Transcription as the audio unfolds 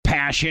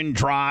Passion,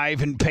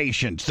 drive, and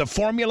patience. The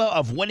formula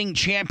of winning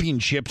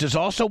championships is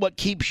also what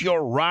keeps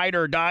your ride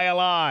or die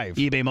alive.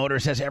 eBay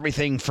Motors has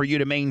everything for you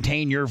to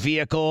maintain your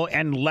vehicle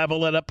and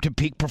level it up to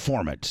peak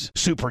performance.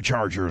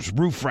 Superchargers,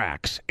 roof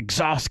racks,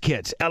 exhaust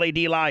kits, LED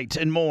lights,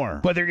 and more.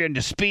 Whether you're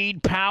into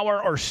speed,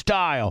 power, or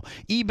style,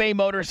 eBay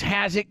Motors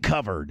has it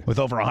covered. With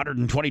over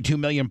 122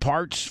 million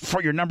parts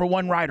for your number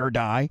one ride or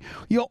die,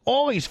 you'll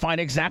always find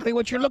exactly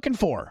what you're looking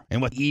for.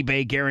 And with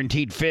eBay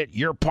Guaranteed Fit,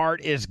 your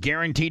part is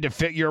guaranteed to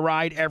fit your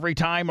ride every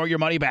time or your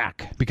money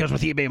back. Because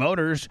with eBay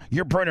Motors,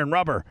 you're burning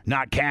rubber,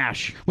 not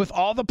cash. With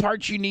all the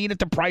parts you need at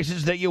the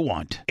prices that you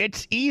want.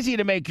 It's easy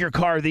to make your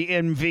car the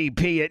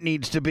MVP it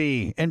needs to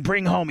be and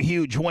bring home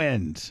huge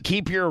wins.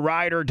 Keep your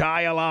ride or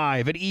die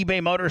alive at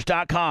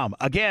ebaymotors.com.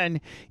 Again,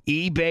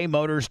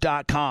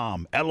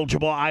 ebaymotors.com.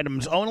 Eligible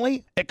items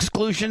only.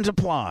 Exclusions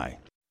apply.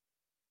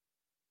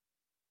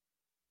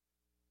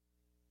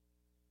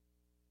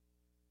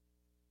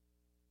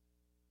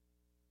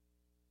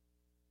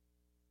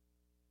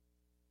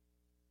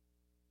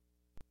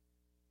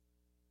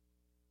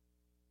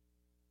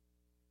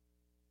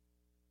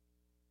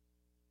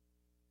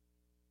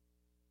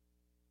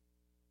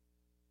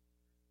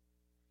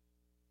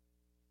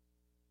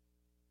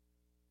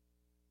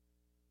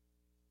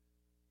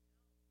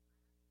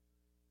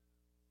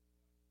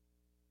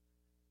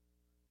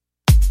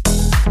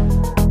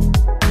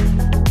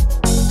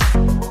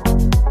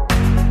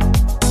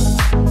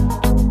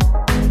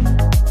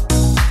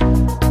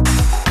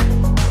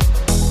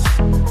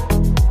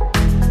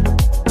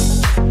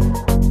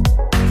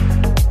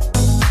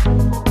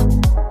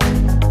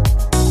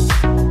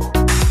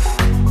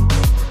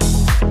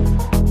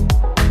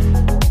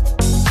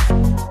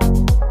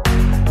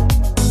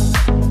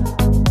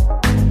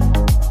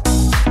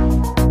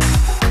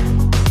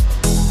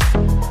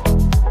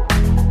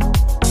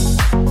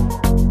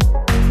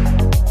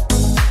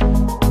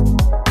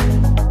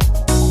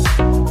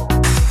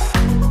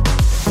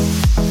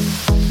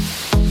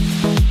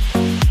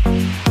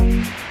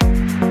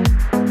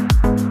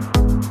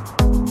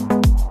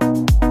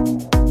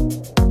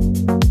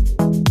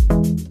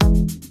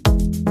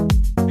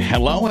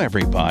 Hello,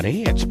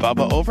 everybody. It's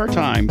Bubba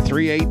Overtime,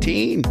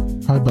 318.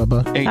 Hi,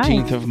 Bubba.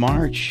 18th Hi. of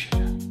March.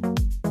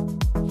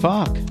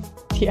 Fuck.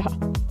 Yeah.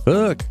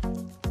 Look.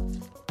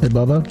 Hey,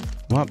 Bubba.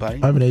 What,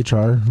 buddy? I have an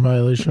HR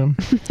violation.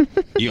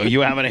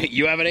 You have an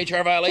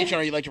HR violation,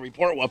 or you'd like to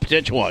report what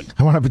potential one?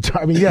 I want to.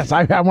 I mean, yes,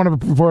 I want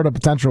to report a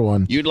potential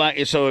one. You'd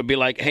like so it'd be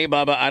like, hey,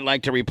 Bubba, I'd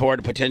like to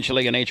report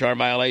potentially an HR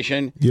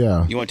violation.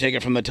 Yeah. You want to take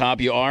it from the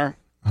top? You are.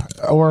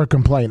 Or a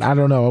complaint. I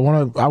don't know. I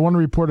want to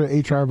report an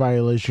HR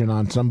violation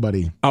on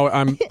somebody. I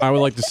would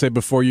like to say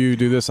before you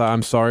do this,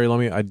 I'm sorry,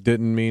 Lummy. I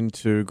didn't mean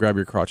to grab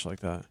your crotch like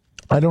that.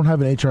 I don't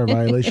have an HR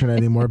violation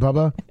anymore,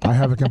 Bubba. I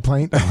have a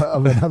complaint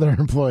of another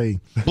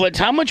employee. Blitz,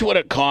 how much would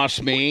it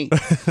cost me?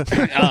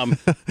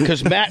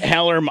 Because Matt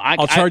Heller,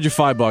 I'll charge you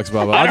 $5,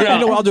 Bubba.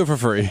 I'll do it for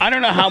free. I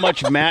don't know how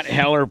much Matt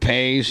Heller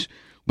pays,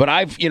 but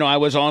I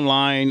was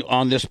online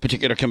on this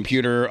particular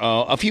computer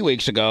a few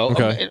weeks ago,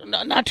 Okay.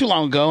 Not too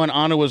long ago, and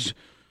Anna was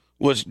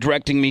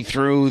directing me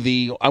through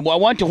I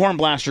went to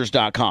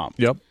hornblasters.com.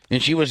 Yep.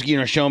 And she was,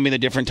 showing me the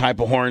different type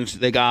of horns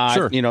they got.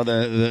 Sure.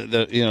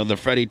 The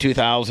Freddie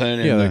 2000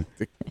 and Yeah,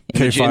 the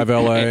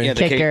K5LA.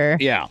 the Kicker.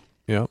 Yeah.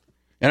 Yep.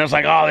 And I was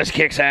like, oh, this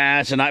kicks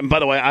ass. And by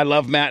the way, I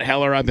love Matt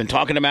Heller. I've been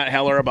talking to Matt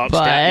Heller about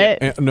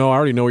But No, I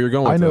already know where you're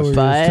going with I know this.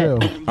 where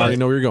it is, too. I already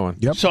know where you're going.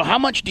 Yep. So how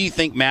much do you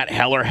think Matt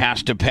Heller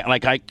has to pay?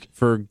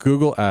 For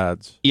Google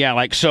Ads.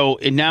 Yeah, so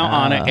now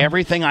on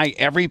every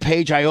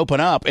page I open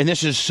up, and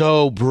this is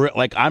so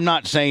I'm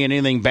not saying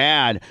anything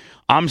bad.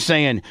 I'm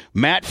saying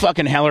Matt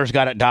fucking Heller's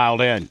got it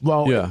dialed in.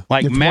 Well, Yeah.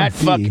 Like it's Matt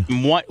one fee.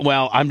 fucking what?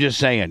 Well, I'm just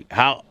saying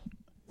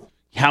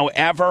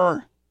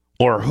however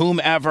or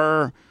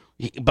whomever.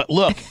 But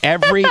look,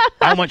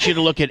 I want you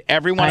to look at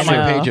every one of my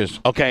know. pages.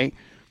 Okay,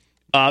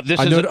 I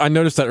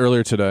noticed that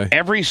earlier today.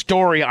 every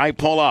story I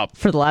pull up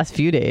for the last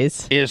few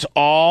days. is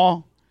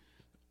all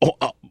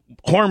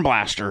horn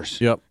blasters.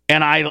 Yep.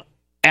 And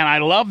I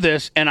love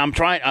this, and I'm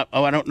trying.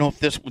 I don't know if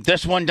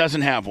this one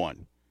doesn't have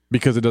one.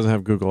 Because it doesn't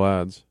have Google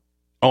Ads.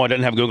 Oh, it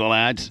doesn't have Google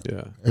Ads.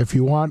 Yeah. If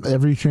you want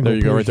every single There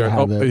you go, right page to there.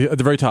 have Oh, it. at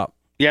the very top.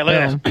 Yeah, look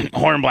at this.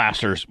 Horn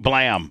blasters.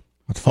 Blam.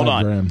 That's Hold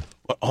on.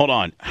 $5,000. Hold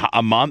on.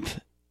 A month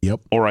Yep.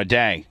 or a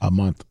day? A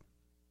month.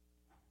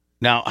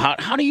 Now,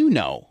 how do you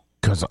know?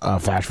 Because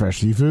Fast Fresh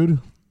Seafood.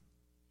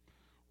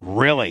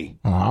 Really?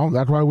 Oh,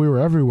 that's why we were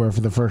everywhere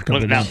for the first couple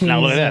Look, of now, months. now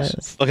look at Jesus.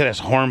 this. Look at this.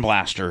 Horn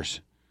blasters.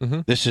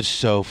 Mhm. This is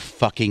so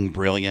fucking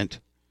brilliant.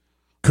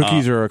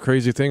 Cookies are a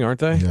crazy thing, aren't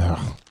they? Yeah.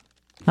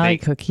 I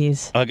like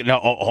cookies. No,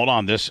 hold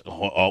on.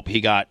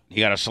 He got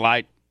a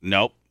slide.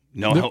 Nope.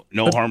 No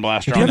horn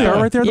blaster Yeah, on they there.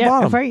 are right there at the Yeah,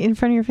 bottom. right in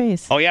front of your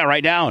face. Oh yeah,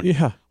 right down.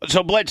 Yeah.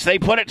 So Blitz, they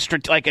put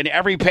it like in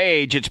every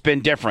page. It's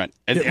been different.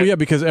 Yeah,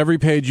 because every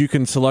page you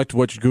can select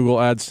which Google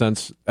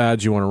AdSense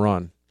ads you want to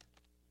run.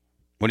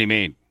 What do you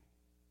mean?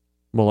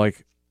 Well,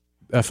 like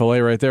FLA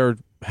right there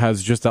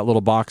has just that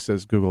little box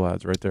as Google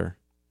Ads right there.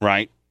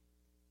 Right.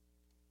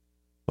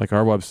 Like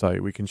our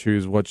website, we can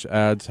choose which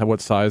ads,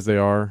 what size they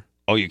are.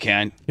 Oh, you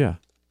can. Yeah.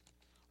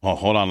 Well,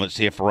 hold on. Let's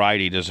see if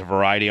Variety does a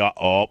Variety.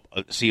 Oh,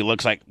 see, it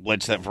looks like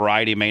Blitz that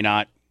Variety may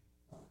not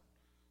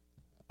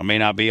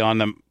be on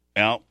them.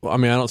 Well, I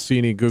mean, I don't see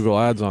any Google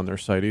ads on their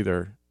site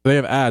either. They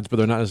have ads, but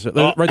they're not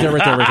necessarily right there.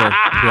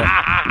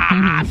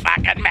 Yeah.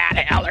 Fucking Matt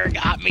Heller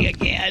got me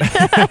again.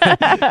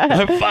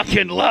 I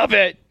fucking love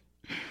it.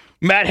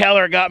 Matt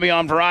Heller got me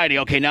on Variety.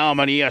 Okay, now I'm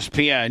on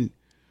ESPN.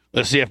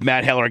 Let's see if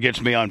Matt Heller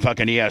gets me on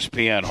fucking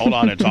ESPN. Hold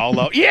on, it's all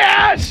low.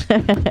 Yes!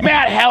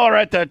 Matt Heller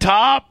at the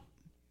top.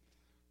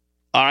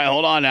 All right,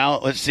 hold on now.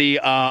 Let's see.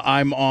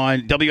 I'm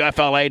on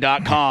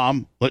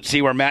WFLA.com. Let's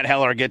see where Matt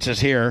Heller gets us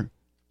here.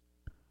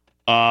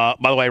 By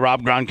the way,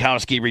 Rob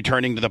Gronkowski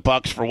returning to the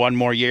Bucs for one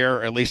more year,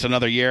 or at least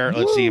another year.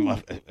 Let's see.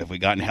 Have we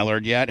gotten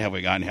Hellered yet? Heller.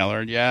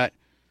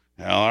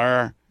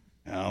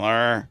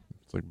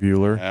 It's like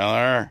Bueller.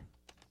 Heller.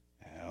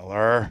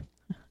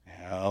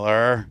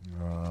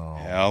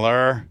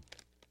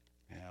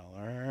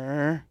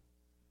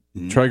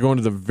 Try going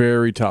to the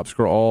very top.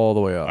 Scroll all the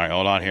way up. All right,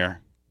 hold on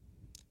here.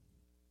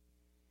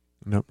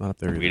 Nope, not up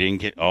there either. We didn't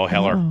get. Oh,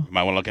 Heller. You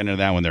might want to look into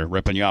that when they're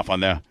ripping you off on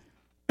the.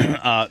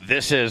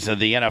 This is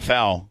the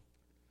NFL.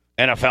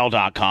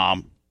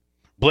 NFL.com.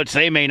 Blitz,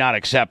 they may not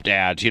accept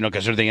ads,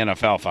 because they're the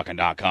NFL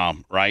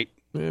fucking.com, right?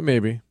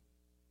 Maybe.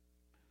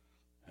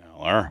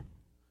 Heller.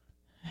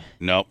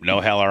 Nope, no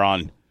Heller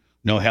on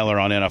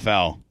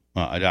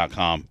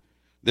NFL.com.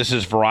 This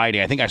is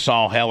Variety. I think I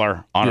saw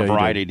Heller on a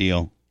Variety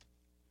deal.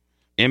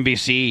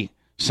 NBC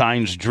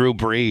signs Drew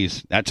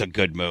Brees. That's a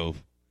good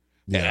move.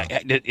 Yeah.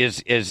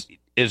 Is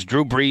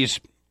Drew Brees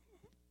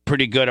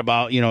pretty good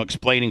about,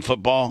 explaining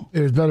football?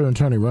 It was better than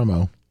Tony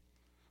Romo.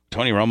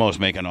 Tony Romo's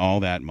making all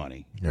that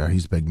money. Yeah,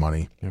 he's big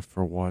money. Yeah,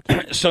 for what?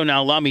 So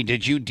now, Lummy,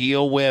 did you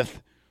deal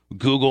with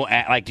Google?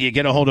 Do you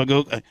get a hold of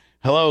Google?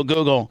 Hello,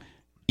 Google.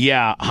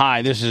 Yeah,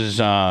 hi, this is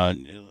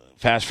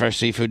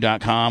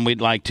fastfreshseafood.com.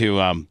 We'd like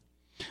to,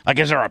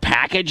 is there a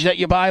package that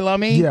you buy,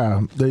 Lummy?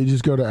 Yeah, they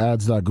just go to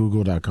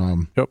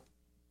ads.google.com. Yep.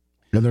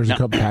 And there's a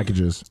couple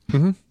packages.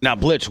 Mm-hmm. Now,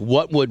 Blitz,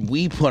 what would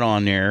we put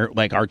on there,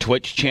 like our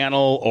Twitch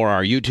channel or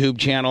our YouTube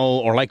channel,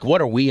 or what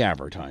are we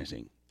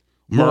advertising?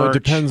 Well, it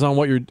depends on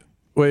what it'd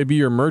be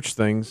your merch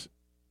things.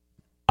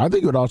 I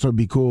think it would also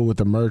be cool with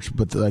the merch,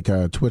 but like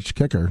a Twitch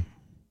kicker.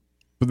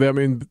 But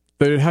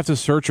they'd have to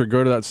search or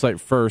go to that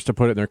site first to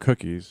put it in their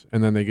cookies,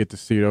 and then they get to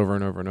see it over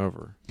and over and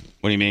over.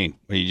 What do you mean?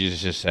 What did you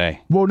just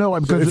say? Well, no,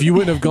 because if you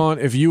would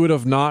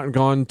have not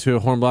gone to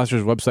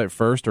Hornblaster's website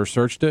first or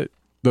searched it,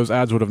 those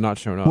ads would have not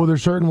shown up. Well,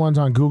 there's certain ones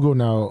on Google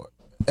now.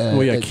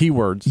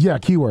 Keywords. Yeah,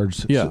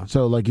 keywords. Yeah.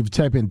 So like if you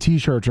type in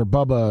T-shirts or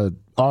Bubba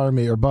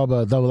Army or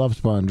Bubba the Love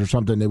Sponge or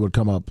something, it would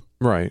come up.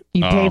 Right.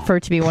 You pay for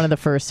it to be one of the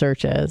first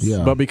searches.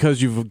 Yeah. But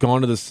because you've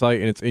gone to the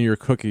site and it's in your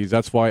cookies,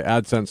 that's why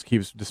AdSense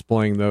keeps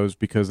displaying those,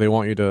 because they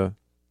want you to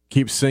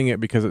keep seeing it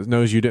because it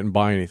knows you didn't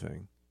buy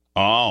anything.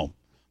 Oh.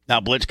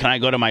 Now, Blitz, can I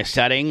go to my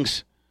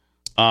settings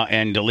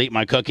and delete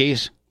my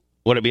cookies?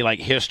 Would it be like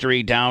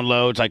history,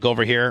 downloads, like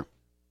over here?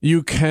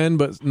 You can,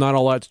 but not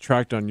all that's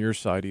tracked on your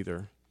side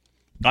either.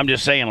 I'm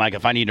just saying, like,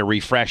 if I need to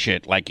refresh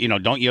it,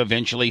 don't you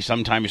eventually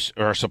sometimes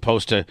are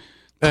supposed to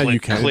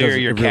you can. clear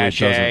your really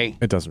cache?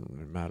 It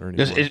doesn't matter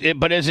anymore.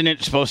 But isn't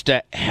it supposed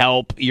to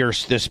help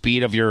the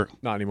speed of your...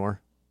 Not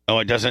anymore. Oh,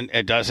 it doesn't?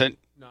 It doesn't?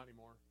 Not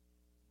anymore.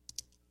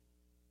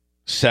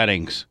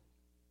 Settings.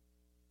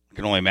 I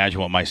can only imagine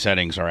what my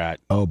settings are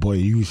at. Oh, boy,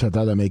 you set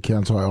that may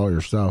cancel all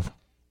your stuff.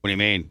 What do you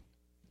mean?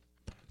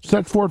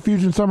 Set Ford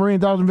Fusion Submarine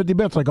 1050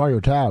 bits, like all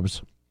your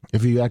tabs.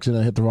 If you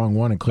accidentally hit the wrong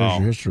one, it clears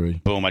your history.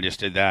 Boom, I just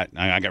did that.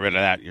 I got rid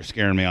of that. You're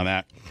scaring me on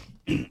that.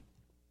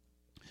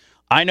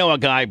 I know a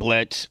guy,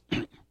 Blitz,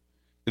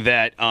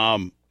 that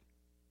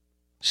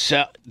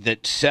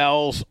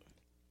sells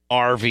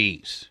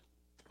RVs.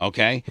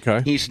 Okay?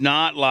 He's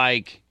not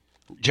like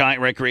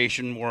Giant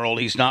Recreation World.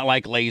 He's not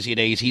like Lazy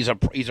Days. He's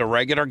a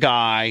regular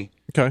guy.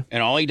 Okay.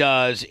 And all he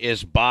does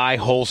is buy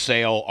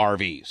wholesale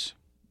RVs.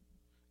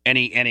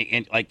 That's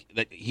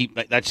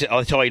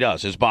all he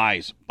does is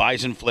buys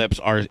and flips.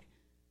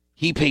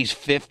 He pays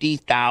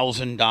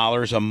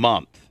 $50,000 a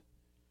month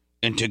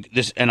into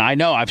this, and I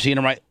know I've seen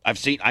him. I've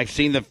seen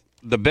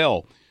the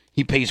bill.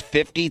 He pays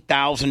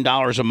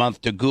 $50,000 a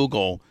month to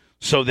Google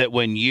so that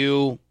when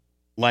you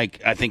I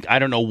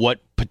don't know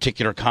what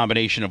particular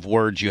combination of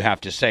words you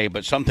have to say,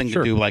 but something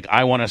to do like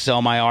I want to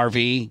sell my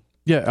RV.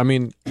 Yeah, I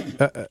mean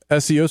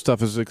SEO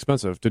stuff is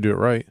expensive to do it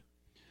right.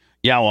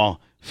 Yeah, well.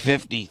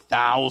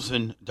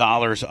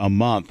 $50,000 a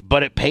month,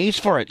 but it pays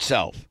for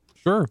itself.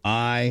 Sure.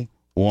 I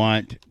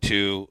want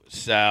to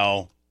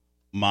sell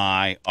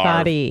my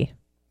body.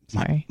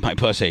 Sorry. My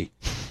pussy.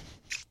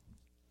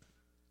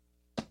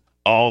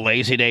 All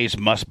Lazy Days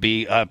must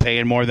be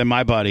paying more than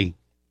my buddy,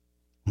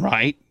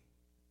 right?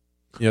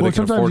 Yeah, well, they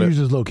can sometimes afford it it.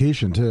 uses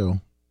location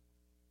too.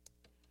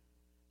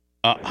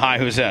 Hi,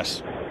 who's this?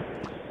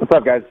 What's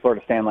up, guys?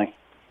 Florida Stanley.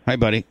 Hi,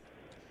 buddy.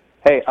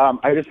 Hey,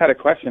 I just had a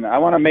question. I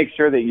want to make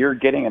sure that you're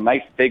getting a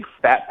nice big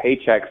fat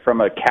paycheck from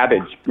a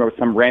cabbage or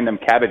some random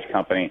cabbage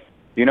company.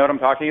 Do you know what I'm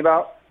talking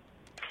about?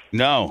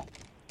 No.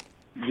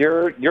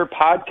 Your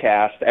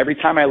podcast, every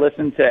time I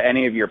listen to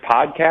any of your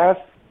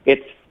podcasts,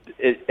 it's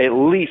at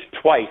least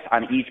twice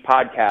on each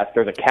podcast,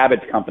 there's a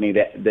cabbage company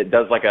that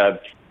does like a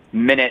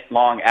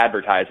minute-long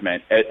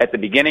advertisement at the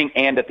beginning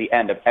and at the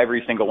end of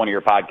every single one of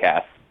your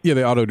podcasts. Yeah,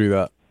 they auto do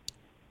that.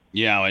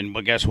 Yeah,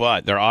 but guess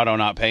what? They're auto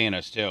not paying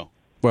us too.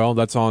 Well,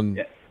 that's on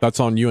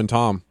you and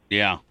Tom.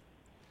 Yeah.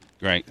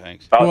 Great,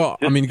 thanks. Well,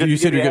 I mean, you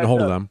said you're getting a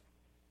hold of them.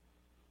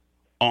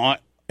 Art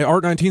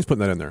 19's putting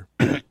that in there.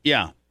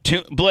 Yeah.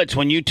 Blitz,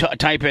 when you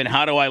type in,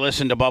 how do I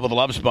listen to Bubba the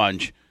Love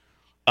Sponge,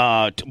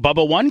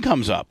 Bubba 1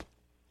 comes up.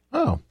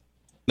 Oh.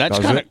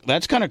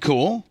 That's kind of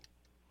cool,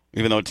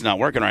 even though it's not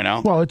working right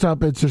now. Well, it's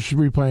up. It's just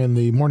replaying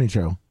the morning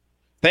show.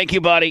 Thank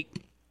you, buddy.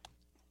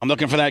 I'm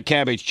looking for that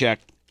cabbage check.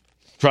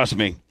 Trust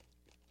me.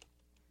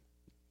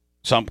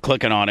 So I'm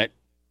clicking on it.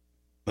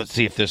 Let's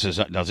see if this is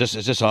up. Is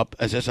this up?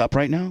 Is this up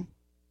right now?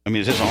 I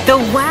mean, is this on? The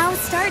wow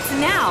starts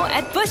now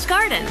at Busch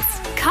Gardens.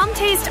 Come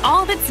taste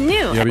all that's new.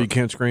 Yeah, but you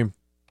can't scream.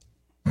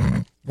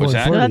 What's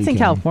that? No, that's in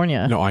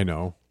California. No, I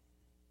know.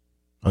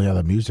 Oh, yeah,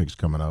 the music's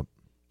coming up.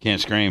 Can't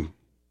scream.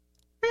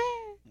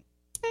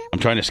 I'm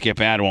trying to skip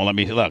ad. Won't let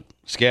me. Look.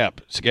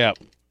 Skip.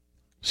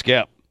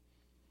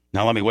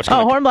 Now, let me. What's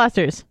going? Horn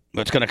blasters.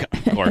 What's going to?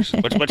 Of course.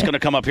 What's going to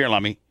come up here?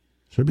 Let me.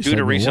 Due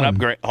to a recent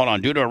upgrade. Hold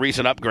on. Due to a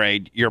recent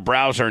upgrade, your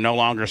browser no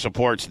longer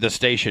supports this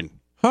station.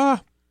 Huh?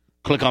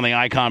 Click on the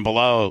icon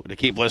below to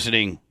keep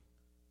listening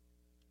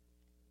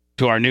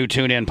to our new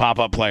TuneIn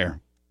pop-up player.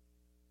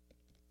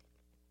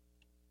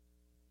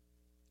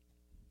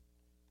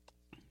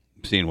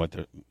 I'm seeing what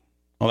the...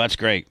 Oh, that's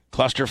great.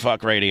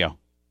 Clusterfuck Radio.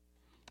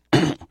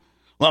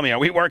 Lummy, are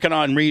we working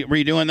on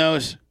redoing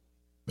those?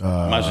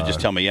 Might as well just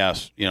tell me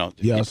yes.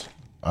 Yes.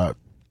 But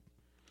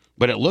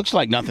it looks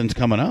like nothing's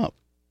coming up.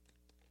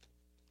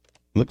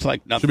 Looks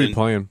like nothing. Should be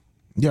playing.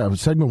 Yeah,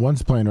 segment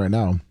 1's playing right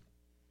now.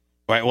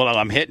 Right, well,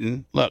 I'm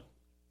hitting. Look.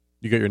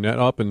 You got your net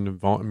up and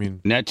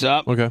Net's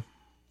up. Okay.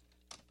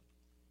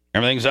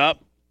 Everything's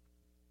up.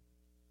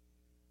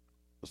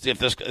 Let's see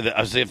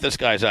if this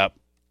guy's up.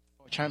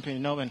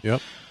 Champion Nolan.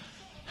 Yep.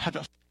 Had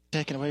that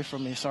taken away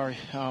from me. Sorry.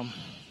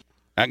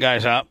 That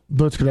guy's up.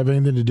 Blitz could have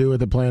anything to do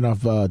with it playing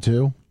off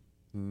 2?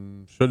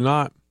 Should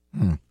not.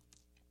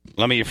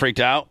 Lummy, you freaked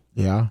out?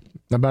 Yeah.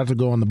 I'm about to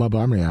go on the Bubba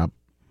Armory app.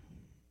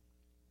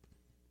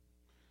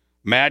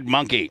 Mad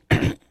Monkey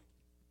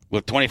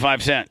with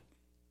 25 cents.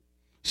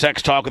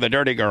 Sex Talk with a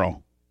Dirty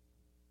Girl.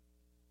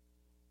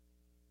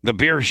 The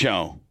Beer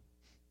Show.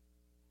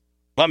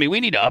 Lummy,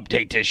 we need to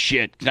update this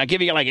shit. Can I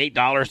give you like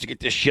 $8 to get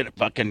this shit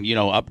fucking,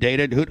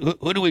 updated?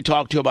 Who do we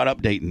talk to about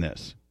updating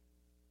this?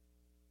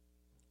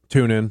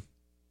 TuneIn.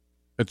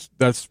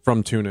 That's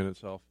from TuneIn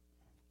itself.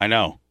 I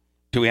know.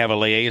 Do we have a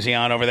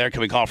liaison over there?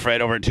 Can we call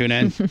Fred over at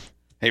TuneIn?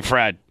 Hey,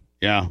 Fred.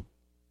 Yeah.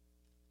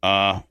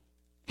 Can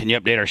you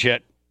update our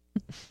shit?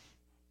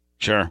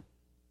 Sure.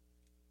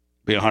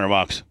 Be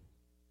 $100.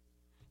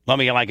 Let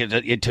me like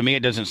it. To me, it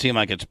doesn't seem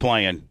like it's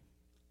playing.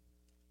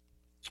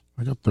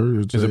 I got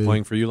Thursday. Is it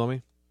playing for you,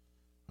 Lummy?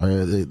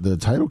 The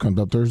title comes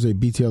up Thursday.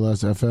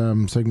 BTLS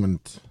FM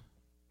segment.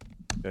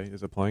 Okay,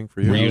 is it playing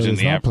for you? We're using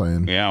it's not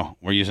playing. Yeah,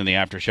 we're using the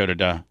after show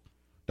to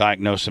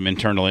diagnose some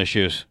internal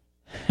issues.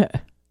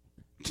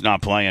 It's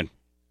not playing.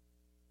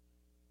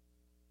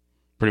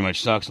 Pretty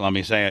much sucks. Let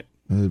me say it.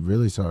 It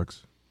really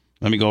sucks.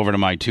 Let me go over to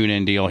my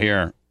TuneIn deal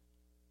here.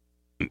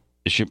 It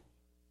should.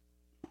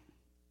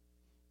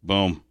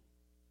 Boom.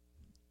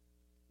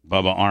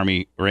 Bubba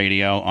Army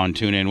Radio on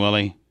TuneIn,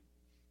 Willie.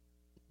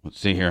 Let's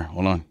see here.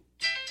 Hold on.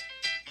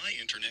 My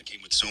internet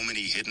came with so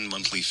many hidden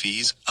monthly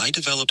fees, I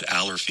developed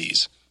Aller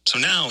fees. So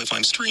now, if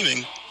I'm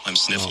streaming, I'm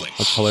sniffling.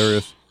 That's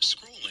hilarious.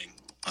 Scrolling,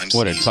 I'm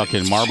What, did sneezing.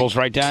 fucking marbles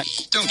write that?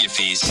 Don't get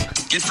fees.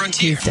 Get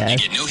Frontier. He's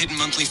dead. You get no hidden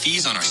monthly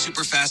fees on our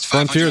super fast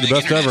Frontier, 500 the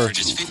best internet ever. for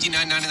just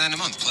 $59.99 a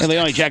month. Plus Hey, they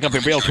only that jack up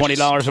your bill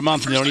 $20 a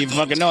month and they don't even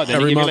fucking know it. Then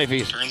Every they give you month. late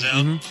fees. Turns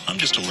out, I'm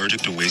just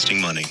allergic to wasting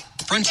money.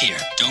 Frontier.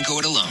 Don't go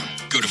it alone.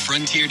 Go to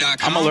frontier.com.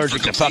 I'm allergic for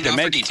to complete fucking offer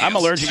make- details. I'm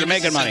allergic to Service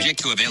making is money.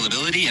 Subject to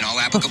availability and all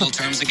applicable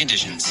terms and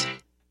conditions.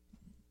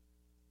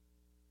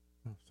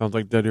 Sounds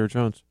like Dead Air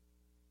Jones.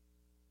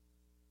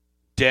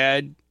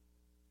 Dead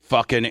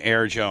fucking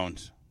Air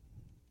Jones.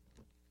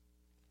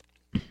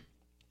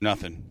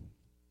 Nothing.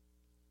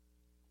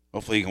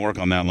 Hopefully you can work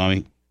on that,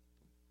 Lummy.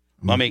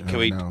 Lummy,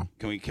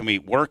 can we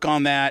work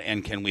on that,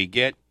 and can we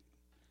get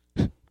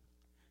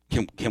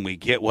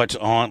what's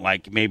on,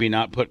 like maybe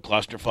not put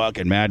Clusterfuck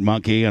and Mad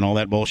Monkey and all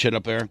that bullshit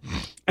up there?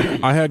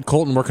 I had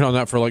Colton working on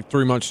that for like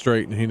 3 months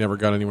straight, and he never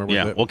got anywhere with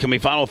Yeah. it. Well, can we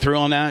follow through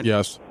on that?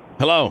 Yes.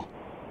 Hello.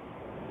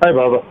 Hey,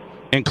 Bubba.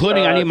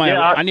 Including I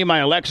yeah, need my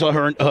Alexa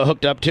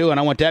hooked up too, and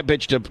I want that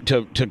bitch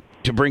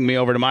to bring me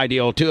over to my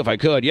deal too if I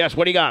could. Yes.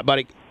 What do you got,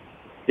 buddy?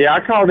 Yeah,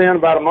 I called in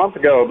about a month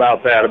ago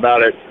about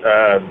it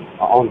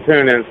on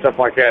TuneIn and stuff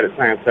like that. It's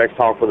saying sex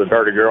talk with a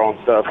dirty girl and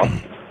stuff.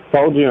 I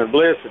told you and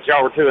Bliss that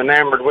y'all were too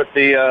enamored with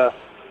the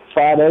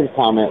fried eggs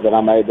comment that I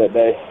made that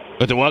day.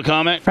 With the what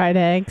comment? Fried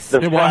eggs.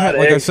 The Yeah, well,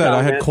 like I said,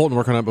 I had Colton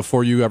working on it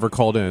before you ever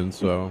called in,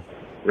 so.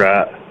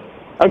 Right.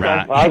 Okay.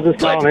 Right. Well, I was just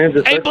calling in.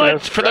 Just Hey, listening.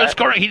 Blitz, for those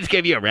score, he just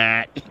gave you a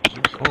rat.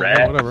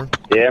 Rat. Whatever.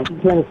 Yeah, I'm from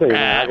Tennessee,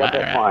 man. I got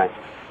that fine.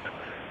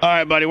 All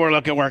right, buddy, we're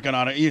working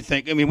on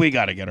it. We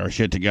got to get our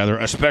shit together,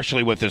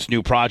 especially with this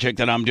new project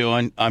that I'm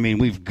doing. I mean,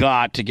 we've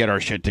got to get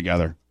our shit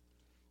together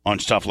on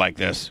stuff like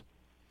this.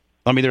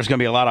 I mean, there's going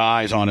to be a lot of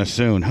eyes on us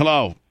soon.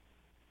 Hello.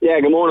 Yeah,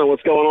 good morning.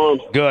 What's going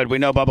on? Good. We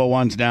know Bubba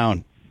One's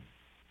down.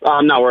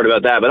 I'm not worried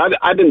about that,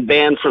 but I've been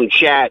banned from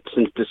chat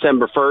since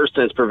December 1st,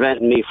 and it's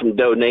preventing me from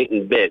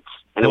donating bits.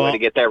 Any way to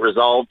get that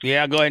resolved?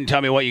 Yeah, go ahead and tell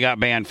me what you got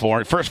banned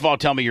for. First of all,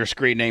 tell me your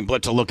screen name.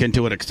 Blitz will look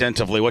into it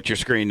extensively. What's your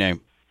screen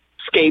name?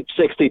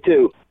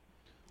 Scape62.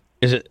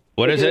 Is it?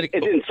 What is it?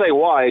 It didn't say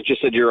why. It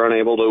just said you're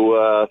unable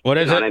to. What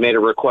is it? I made a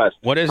request.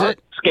 What is it?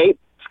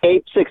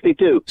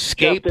 Scape62.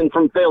 Justin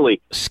from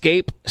Philly.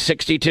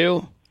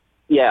 Scape62?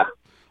 Yeah.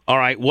 All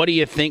right. What do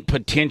you think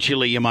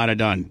potentially you might have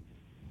done?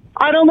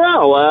 I don't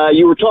know.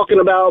 You were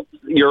talking about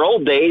your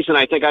old days, and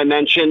I think I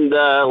mentioned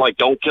like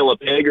don't kill a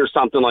pig or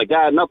something like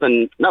that.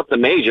 Nothing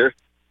major.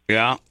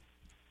 Yeah.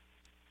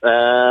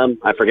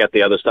 I forget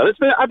the other stuff.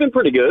 I've been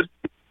pretty good.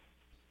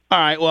 All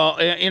right, well,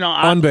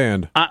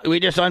 unbanned. We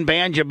just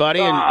unbanned you,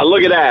 buddy. And,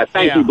 look at that.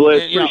 Thank you,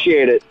 Blitz.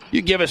 Appreciate it.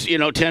 You give us,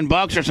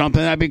 $10 or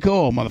something. That'd be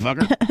cool,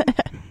 motherfucker.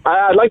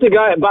 I'd like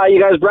to buy you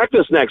guys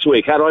breakfast next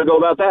week. How do I go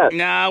about that?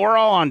 Nah, we're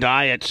all on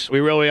diets. We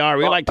really are.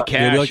 We like the cash.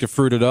 Yeah, we like to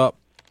fruit it up.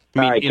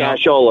 All right,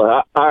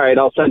 cashola. All right,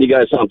 I'll send you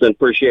guys something.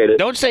 Appreciate it.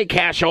 Don't say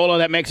cashola.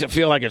 That makes it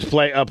feel like it's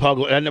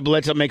public. And the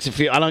Blitz, it makes it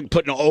feel. I don't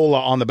put an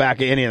ola on the back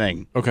of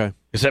anything. Okay.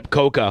 Except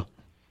Coca.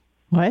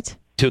 What?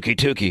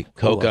 Tuki.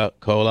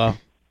 Coca-Cola.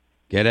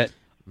 Get it?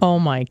 Oh,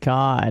 my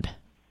God.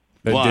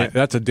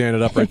 That's a Dan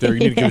it up right there. You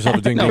need to give yourself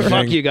a ding. No,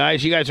 fuck you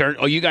guys. You guys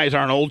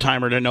aren't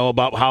old-timer to know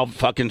about how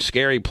fucking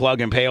scary plug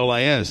and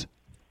payola is.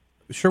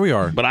 Sure we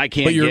are. But I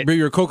can't But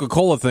your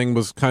Coca-Cola thing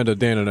was kind of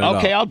danning it up.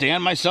 Okay, I'll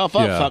Dan myself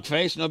up, Yeah.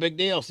 fuckface. No big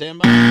deal. Stand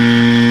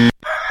by.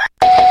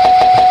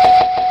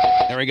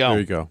 There we go. There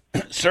you go.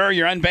 Sir,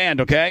 you're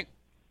unbanned, okay?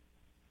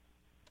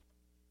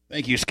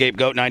 Thank you,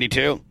 Scapegoat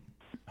 92.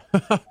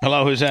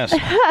 Hello, who's this?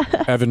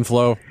 Evan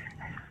Flo.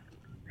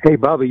 Hey,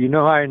 Bubba, you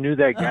know how I knew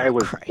that guy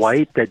was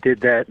white that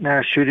did that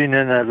mass shooting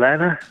in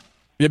Atlanta?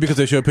 Yeah, because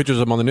they showed pictures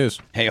of him on the news.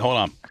 Hey, hold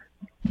on.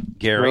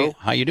 Gary, No.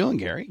 how you doing,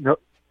 Gary? No,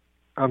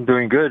 I'm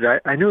doing good.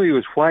 I knew he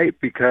was white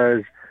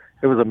because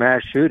it was a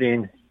mass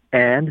shooting,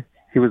 and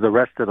he was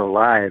arrested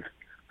alive.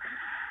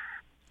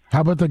 How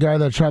about the guy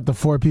that shot the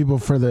 4 people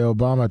for the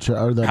Obama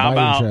or the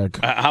Biden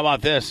check? How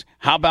about this?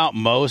 How about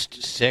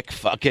most sick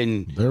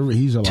fucking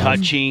He's alive.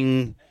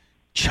 touching,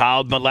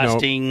 child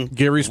molesting? No,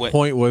 Gary's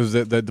point was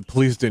that the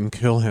police didn't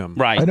kill him.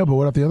 Right. I know, but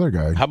what about the other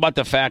guy? How about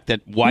the fact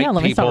that white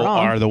people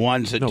are the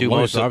ones that do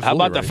most of? How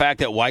about the right. fact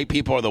that white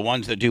people are the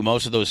ones that do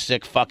most of those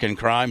sick fucking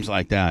crimes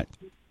like that?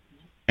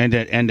 And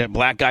that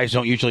black guys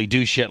don't usually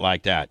do shit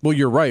like that. Well,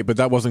 you're right, but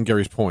that wasn't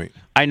Gary's point.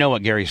 I know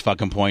what Gary's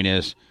fucking point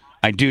is.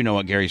 I do know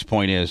what Gary's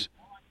point is.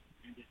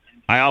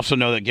 I also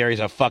know that Gary's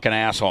a fucking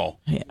asshole.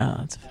 Yeah,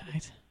 that's a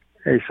fact.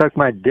 Hey, suck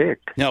my dick.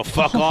 No,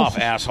 fuck off,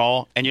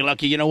 asshole. And you're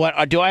lucky. You know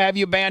what? Do I have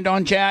you banned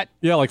on chat?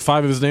 Yeah, like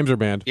 5 of his names are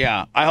banned.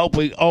 Yeah, I hope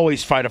we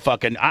always try to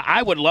fucking...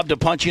 I would love to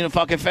punch you in the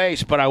fucking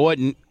face, but I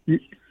wouldn't.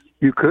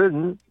 You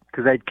couldn't,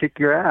 because I'd kick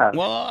your ass.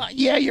 Well,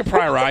 yeah, you're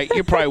probably right.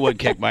 You probably would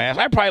kick my ass.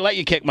 I'd probably let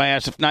you kick my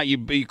ass. If not,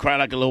 you cry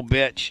like a little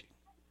bitch.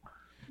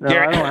 No,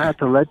 Gary, I don't have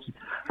to let you.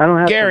 I don't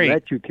have Gary, to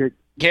let you kick.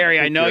 Gary,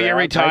 I know you're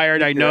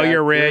retired. I know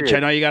you're rich. I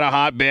know you got a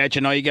hot bitch. I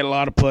know you get a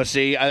lot of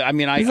pussy.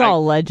 He's all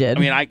alleged. I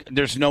mean,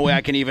 there's no way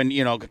I can even,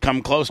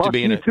 come close to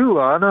being it.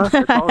 Too, Anna.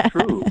 It's all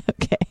true.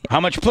 Okay. How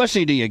much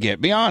pussy do you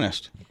get? Be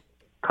honest.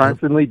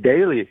 Constantly,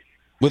 daily.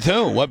 With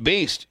who? What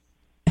beast?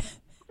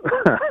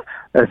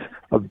 That's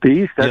a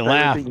beast. That's you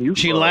laughed.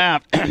 She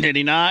laughed. Did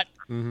he not?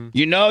 Mm-hmm.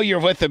 You know you're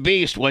with the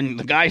beast when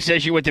the guy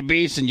says you're with the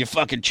beast and you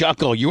fucking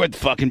chuckle. You're with the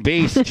fucking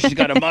beast. She's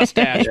got a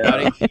mustache,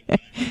 buddy.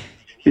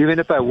 Even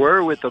if I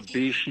were with a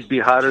beast, she'd be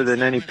hotter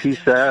than any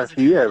piece of ass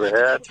you ever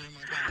had.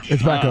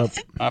 It's back up.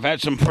 I've had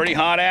some pretty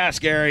hot ass,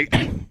 Gary.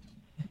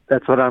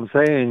 That's what I'm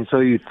saying. So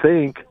you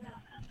think.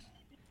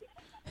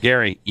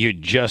 Gary, you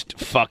just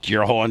fucked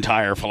your whole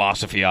entire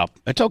philosophy up.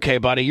 It's okay,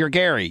 buddy. You're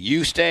Gary.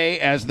 You stay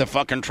as the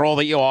fucking troll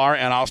that you are,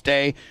 and I'll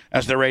stay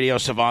as the radio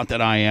savant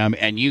that I am,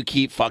 and you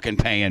keep fucking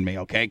paying me,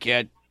 okay,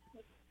 kid?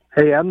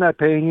 Hey, I'm not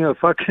paying you a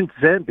fucking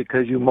cent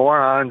because you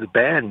morons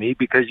ban me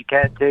because you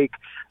can't take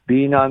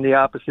being on the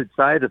opposite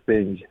side of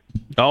things.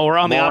 Oh, we're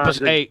on the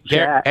opposite. Hey,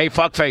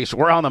 fuckface,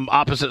 we're on the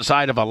opposite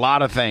side of a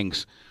lot of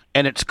things.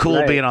 And it's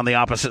cool being on the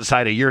opposite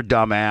side of your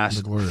dumb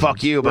ass.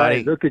 Fuck you, buddy.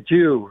 Right, look at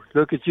you.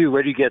 Look at you.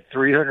 Where do you get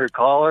 300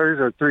 callers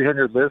or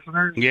 300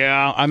 listeners?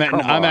 Yeah, I'm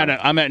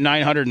at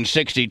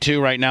 962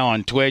 right now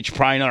on Twitch.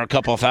 Probably another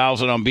couple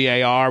thousand on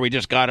BAR. We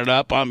just got it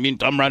up. I'm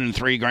running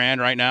 $3,000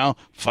 right now.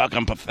 Fuck,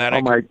 I'm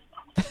pathetic.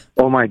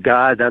 Oh my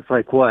God, that's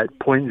like what?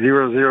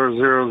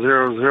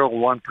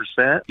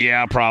 0.00001%?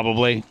 Yeah,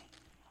 probably.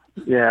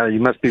 Yeah, you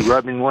must be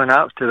rubbing one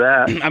out to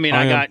that. I mean,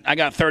 I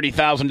got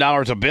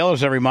 $30,000 of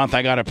bills every month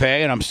I got to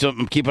pay, and I'm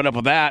keeping up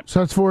with that.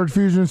 Sets Ford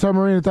Fusion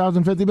Submarine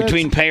 1,050 bits.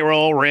 Between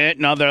payroll, rent,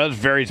 and other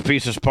various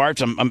pieces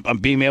parts, I'm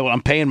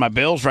paying my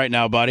bills right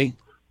now, buddy.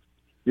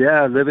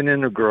 Yeah, living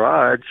in a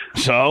garage.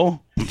 So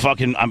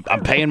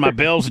I'm paying my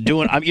bills and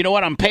doing. You know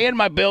what? I'm paying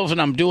my bills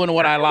and I'm doing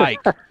what I like.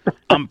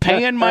 I'm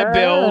paying my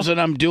bills and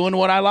I'm doing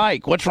what I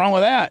like. What's wrong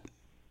with that?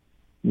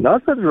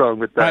 Nothing's wrong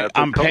with that.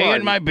 I'm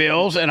paying my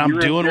bills and I'm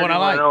doing what I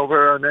like.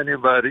 Over on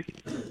anybody.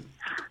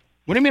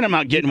 What do you mean I'm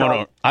not getting one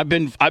over? I've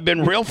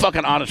been real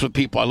fucking honest with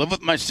people. I live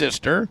with my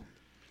sister,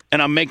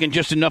 and I'm making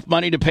just enough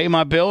money to pay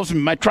my bills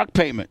and my truck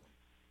payment.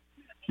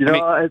 You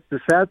know, the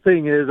sad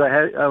thing is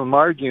I'm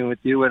arguing with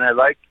you, and I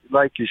like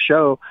your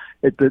show.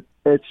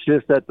 It's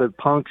just that the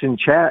punks in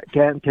chat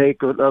can't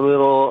take a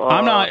little.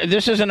 I'm not.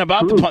 This isn't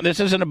about This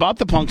isn't about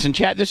the punks in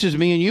chat. This is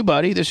me and you,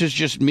 buddy. This is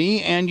just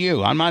me and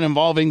you. I'm not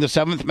involving the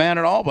seventh man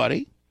at all,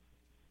 buddy.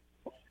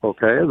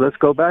 Okay, let's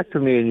go back to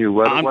me and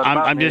you.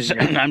 I'm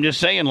just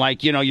saying,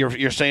 like, you know,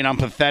 you're saying I'm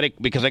pathetic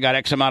because I got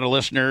X amount of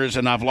listeners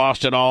and I've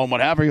lost it all and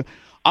what have you.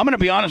 I'm going to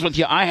be honest with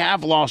you. I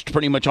have lost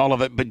pretty much all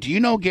of it. But do you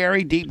know,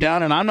 Gary, deep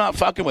down, and I'm not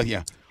fucking with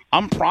you,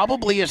 I'm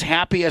probably as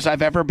happy as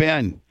I've ever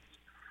been.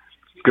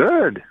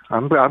 Good.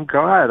 I'm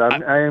glad.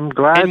 I'm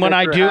glad. And when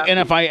I do, happy. and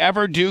if I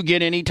ever do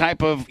get any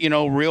type of, you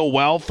know, real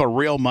wealth or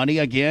real money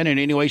again in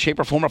any way, shape,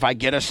 or form, if I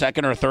get a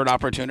second or third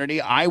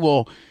opportunity, I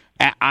will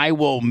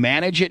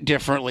manage it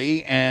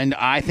differently. And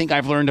I think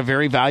I've learned a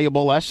very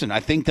valuable lesson.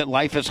 I think that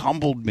life has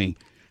humbled me.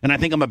 And I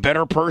think I'm a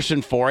better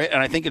person for it,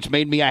 and I think it's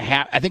made me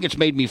I think it's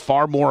made me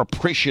far more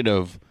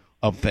appreciative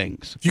of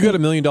things. If you got $1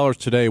 million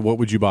today, what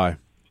would you buy?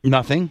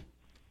 Nothing.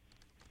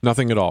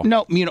 Nothing at all.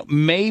 No, you know,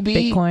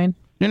 maybe Bitcoin.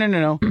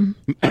 No.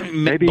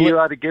 Maybe you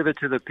ought to give it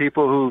to the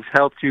people who've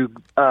helped you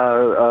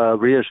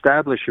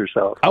reestablish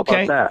yourself. How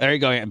okay, about that? There you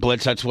go,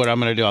 Blitz. That's what I'm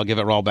going to do. I'll give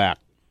it all back.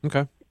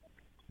 Okay.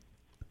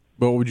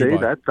 What would you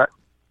buy?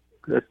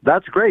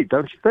 That's great,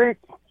 don't you think?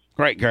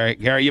 Great, Gary.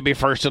 Gary, you'll be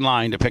first in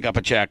line to pick up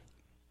a check.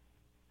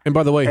 And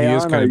by the way, he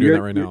is kind of doing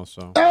that right now.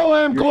 So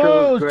LM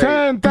closed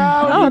 10,000.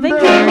 Oh, thank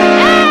you.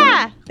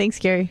 Ah! Thanks,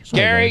 Gary.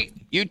 Gary,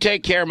 you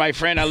take care, my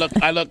friend.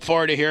 I look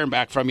forward to hearing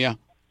back from you.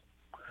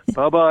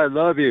 Bubba, I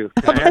love you.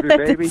 Can I have your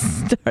baby?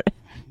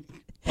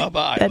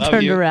 Bubba, That I love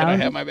turned you. around.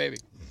 Can I have my baby?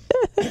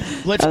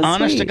 Let's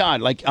honest to God,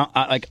 like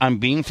I'm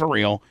being for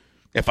real.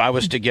 If I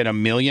was to get $1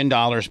 million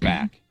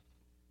back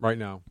right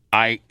now,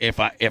 if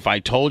I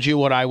told you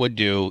what I would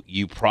do,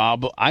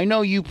 I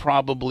know you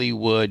probably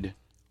would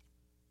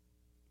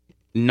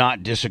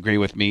not disagree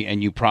with me,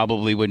 and you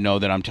probably would know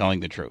that I'm telling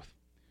the truth.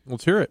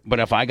 Let's hear it. But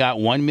if I got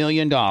 $1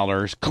 million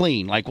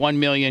clean, like $1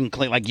 million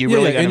clean, like you yeah,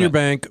 really in your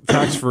bank,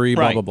 tax free,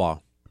 right. blah blah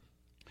blah.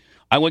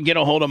 I would get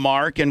a hold of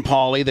Mark and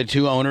Paulie, the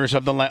two owners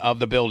of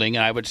the building,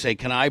 and I would say,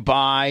 "Can I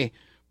buy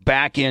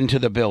back into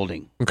the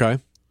building?" Okay.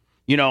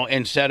 You know,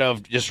 instead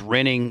of just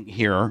renting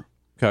here,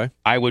 okay,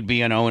 I would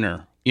be an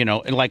owner. You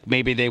know, and like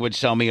maybe they would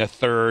sell me a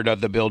third of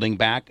the building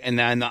back, and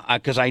then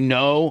because I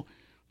know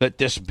that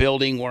this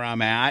building where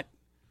I'm at,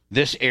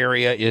 this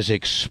area is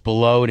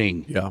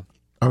exploding. Yeah.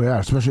 Oh yeah,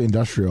 especially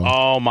industrial.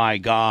 Oh my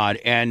God!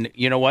 And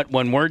you know what?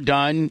 When we're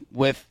done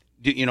with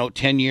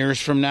 10 years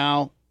from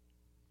now,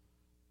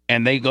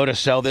 and they go to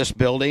sell this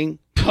building,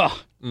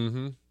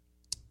 mm-hmm.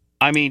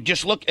 I mean,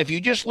 if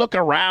you just look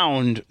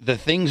around the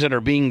things that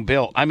are being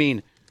built. I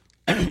mean,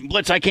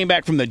 Blitz, I came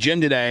back from the gym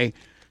today,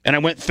 and I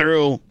went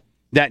through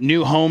that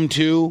new Home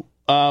 2.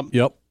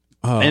 Yep.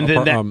 And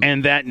then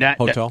that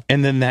hotel,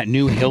 and then that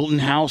new Hilton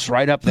house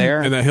right up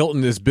there. And that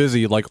Hilton is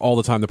busy like all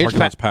the time. The parking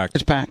lot's packed.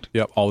 It's packed.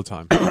 Yep, all the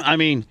time. I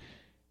mean,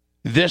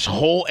 this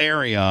whole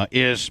area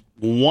is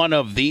one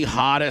of the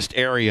hottest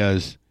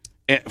areas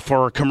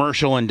for a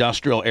commercial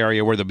industrial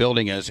area where the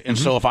building is. And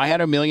so if I had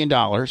 $1 million,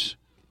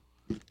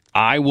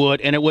 I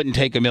would, and it wouldn't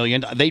take $1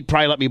 million. They'd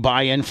probably let me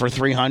buy in for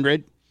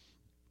 $300,000,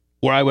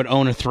 where I would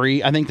own a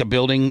 3. I think the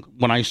building,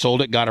 when I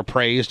sold it, got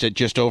appraised at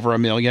just over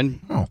 $1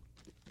 million. Oh.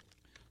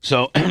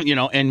 So,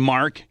 and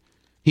Mark,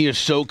 he is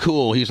so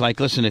cool. He's like,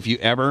 listen, if you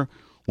ever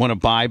want to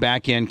buy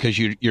back in because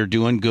you're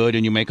doing good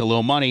and you make a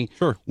little money,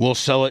 sure, we'll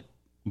sell it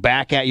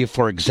back at you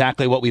for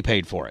exactly what we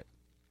paid for it.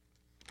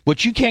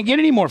 Which you can't get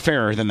any more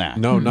fairer than that.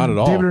 No, not at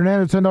all. David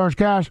Hernandez, $10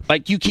 cash.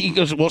 Like he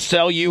goes, we'll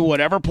sell you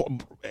whatever,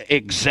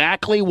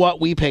 exactly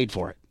what we paid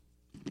for it.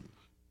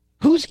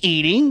 Who's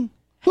eating?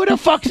 Who the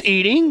fuck's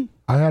eating?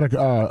 I had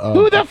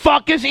who the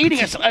fuck is eating?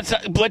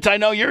 Blitz, I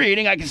know you're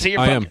eating. I can see your.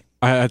 I am.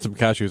 I had some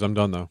cashews. I'm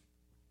done though.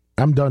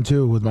 I'm done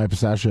too with my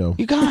pistachio.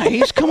 You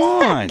guys, come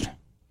on.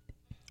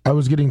 I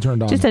was getting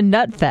turned on. Just a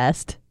nut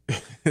fest.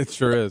 It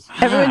sure is.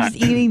 Everyone's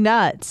just eating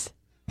nuts.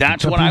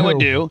 That's what I would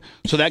do.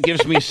 So that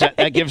gives me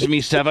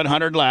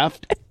 $700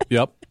 left.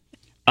 Yep.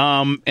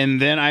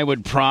 And then I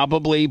would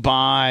probably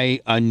buy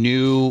a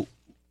new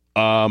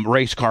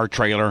race car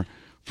trailer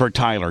for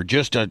Tyler.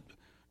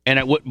 And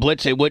it would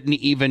Blitz. It wouldn't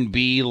even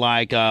be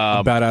like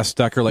a badass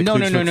stacker like no.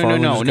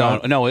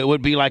 It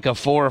would be like a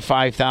 $4,000 or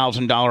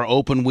 $5,000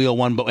 open wheel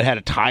one, but it had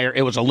a tire.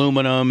 It was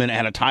aluminum and it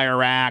had a tire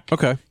rack.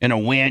 Okay. And a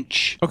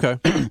winch. Okay.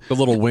 The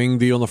little wing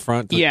deal in the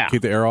front to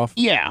keep the air off.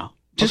 Yeah.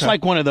 Just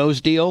like one of those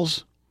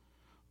deals.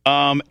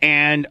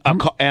 And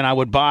I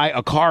would buy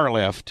a car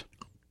lift.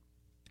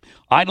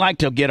 I'd like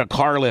to get a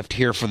car lift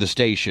here for the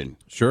station.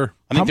 Sure.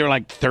 I think they're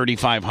like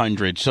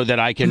 $3,500, so that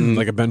I can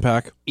like a Ben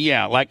pack.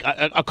 Yeah, like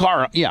a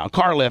car. Yeah, a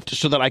car lift,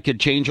 so that I could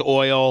change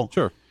oil.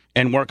 Sure.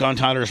 And work on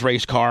Tyler's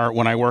race car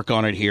when I work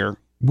on it here.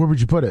 Where would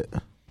you put it?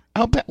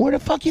 Out back. Where the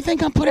fuck you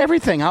think I put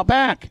everything? Out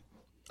back.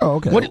 Oh,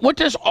 okay.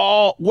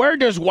 Where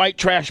does white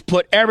trash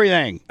put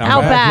everything?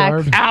 Out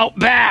back. Out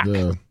back.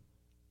 Yeah.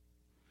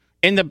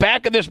 In the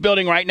back of this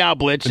building right now,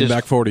 Blitz In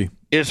back 40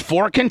 is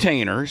 4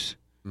 containers,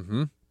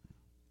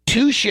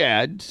 2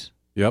 sheds,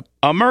 Yep.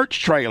 a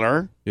merch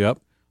trailer, Yep.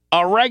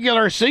 a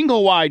regular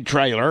single wide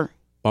trailer,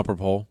 Bumper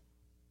pole,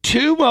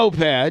 2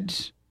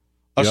 mopeds,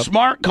 a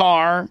smart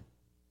car,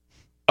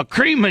 a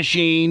cream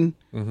machine,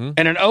 and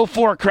an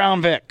 04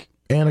 Crown Vic.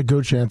 And a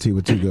goat shanty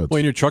with 2 goats. Well,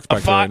 and your truck's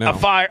back there right now.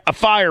 A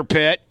fire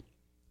pit.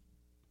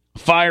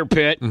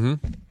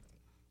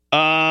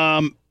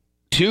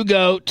 2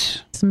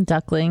 goats. Some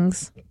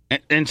ducklings.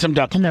 And some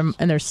ducklings.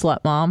 And their slut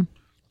mom.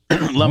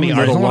 Lummy.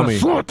 Little Lummy.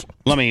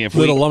 Lummy.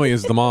 Little Lummy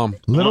is the mom.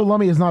 Little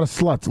Lummy is not a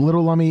slut.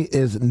 Little Lummy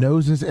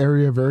knows this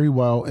area very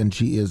well, and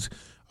she is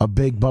a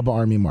big Bubba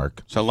Army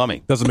mark. So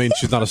Lummy. Doesn't mean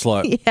she's not a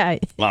slut. Yeah.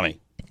 Lummy.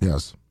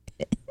 Yes.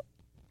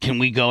 Can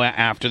we go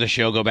after the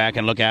show, go back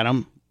and look at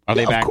them? Are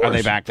they back? Are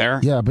they back there?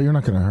 Yeah, but you're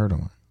not going to hurt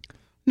them.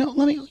 No,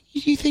 Lummy,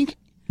 you think...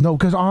 No,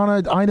 because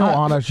Anna, I know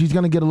Anna, she's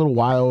going to get a little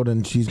wild,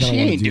 and she's going to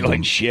She ain't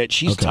doing shit.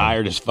 She's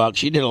tired as fuck.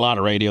 She did a lot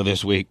of radio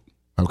this week.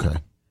 Okay.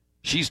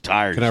 She's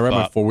tired. Can I ride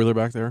my 4-wheeler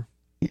back there?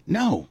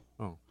 No.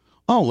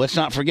 Oh, let's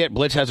not forget,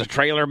 Blitz has a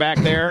trailer back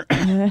there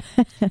and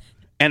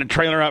a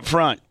trailer up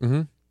front.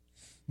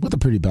 With a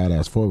pretty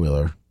badass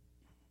 4-wheeler.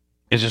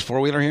 Is this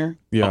 4-wheeler here?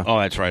 Yeah. Oh,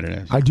 that's right, it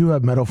is. I do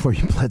have metal for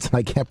you, Blitz, and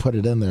I can't put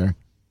it in there.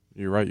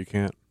 You're right, you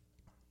can't.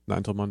 Not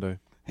until Monday.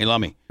 Hey,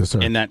 Lummy. Yes,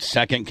 sir. In that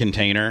second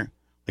container,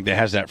 like that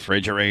has that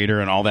refrigerator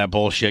and all that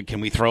bullshit,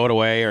 can we throw it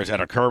away, or is that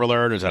a curb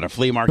alert, or is that a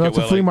flea market? No, it's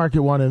a flea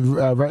market one, and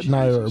Rhett and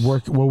I we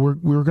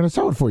were going to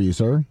sell it for you,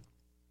 sir.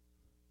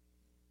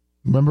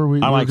 Remember,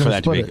 I like for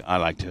that to be.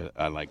 I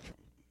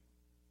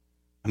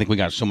think we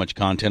got so much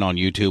content on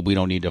YouTube. We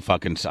don't need to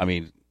fucking. I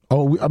mean,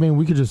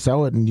 we could just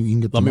sell it, and you can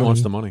get. Lummy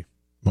wants the money.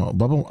 Well,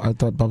 Bubba, I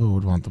thought Bubba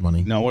would want the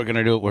money. No, we're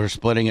gonna do it. We're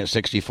splitting it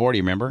 60-40.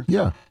 Remember?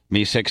 Yeah.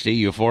 Me 60,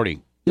 you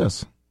 40.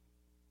 Yes.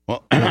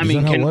 Well, Yeah, I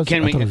mean, can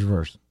we? It was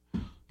reversed.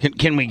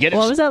 Can we get it?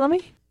 What was that, Lummy?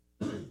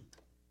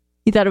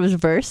 You thought it was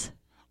reverse?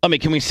 Lummy,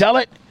 can we sell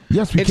it?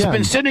 Yes, we can. It's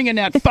been sitting in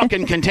that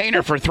fucking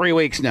container for 3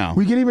 weeks now.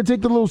 We can even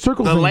take the little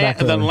circle thing back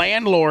there. The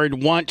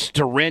landlord wants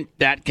to rent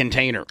that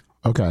container.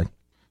 Okay.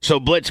 So,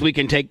 Blitz, we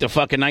can take the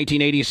fucking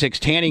 1986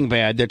 tanning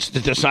bed that's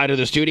at the side of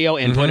the studio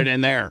and put it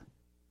in there,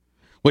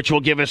 which will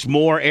give us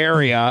more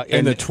area.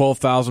 And the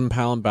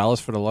 12,000-pound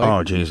ballast for the light.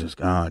 Oh, Jesus,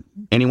 God.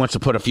 And he wants to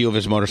put a few of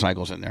his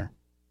motorcycles in there.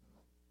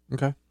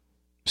 Okay.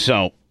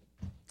 So,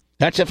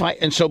 that's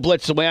so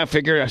Blitz, the way I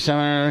figure,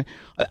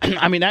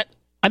 I mean,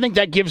 I think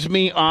that gives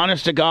me,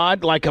 honest to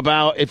God, like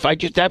about,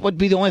 that would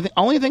be the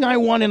only thing I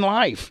want in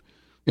life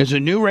is a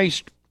new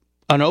race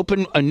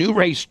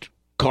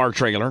car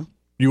trailer.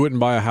 You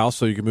wouldn't buy a house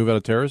so you could move out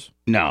of Terrace?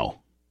 No.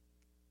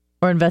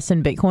 Or invest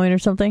in Bitcoin or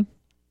something?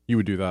 You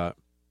would do that.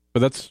 But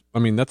that's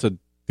a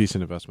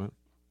decent investment.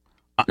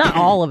 Not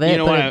all of it,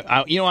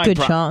 good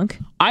chunk.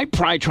 I'd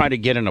probably try to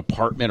get an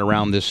apartment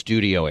around this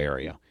studio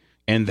area.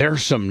 And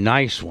there's some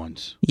nice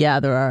ones. Yeah,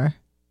 there are.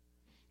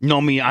 No,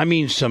 I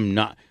mean some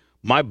not.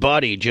 My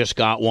buddy just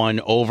got one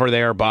over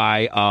there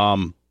by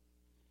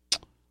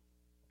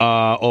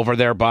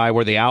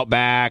where the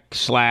Outback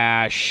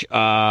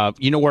 /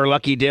 you know where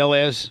Lucky Dill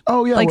is?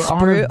 Oh yeah, like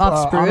where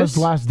off Spruce? Anna's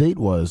last date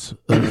was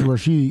where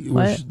she.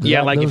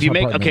 Yeah, like if you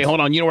make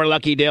hold on, you know where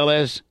Lucky Dill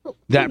is?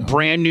 That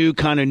brand new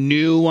kind of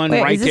new one.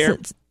 Wait, right there.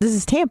 This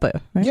is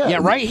Tampa, right? Yeah,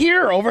 right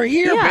here, over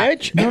here,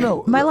 bitch.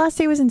 No. My last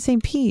day was in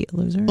St. Pete,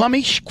 loser. Let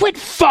me quit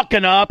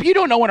fucking up. You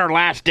don't know when her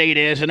last date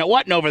is, and it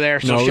wasn't over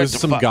there. So no, shut it's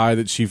some guy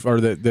that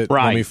that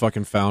Lummy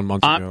fucking found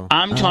months ago.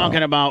 I'm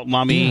talking about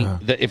Lummy.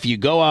 That if you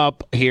go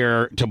up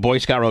here to Boy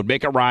Scout Road,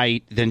 make a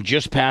right, then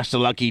just past the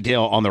Lucky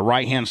Dill on the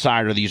right hand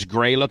side are these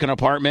gray looking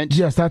apartments.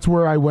 Yes, that's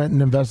where I went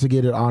and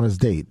investigated Anna's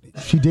date.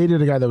 She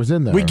dated a guy that was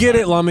in there. We get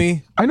it,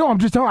 Lummy. I know. I'm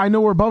just telling. I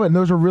know where above it, and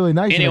those are really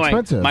nice and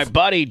expensive. My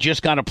buddy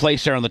just got a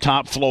place there on the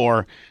top floor.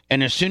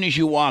 And as soon as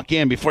you walk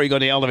in, before you go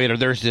to the elevator,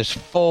 there's this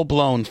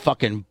full-blown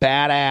fucking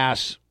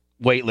badass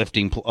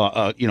weightlifting,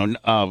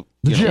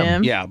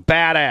 gym. Yeah,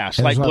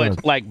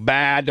 badass. Like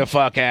bad to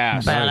fuck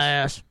ass.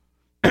 Badass.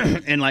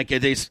 And like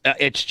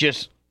it's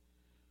just,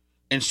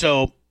 and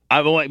so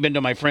I've only been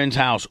to my friend's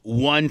house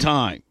one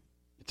time.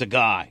 It's a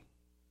guy.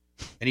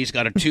 And he's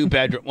got a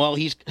 2-bedroom. Well,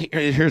 here's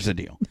the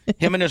deal.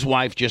 Him and his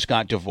wife just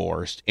got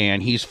divorced,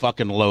 and he's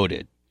fucking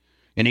loaded.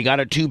 And he got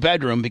a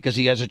 2-bedroom because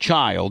he has a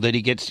child that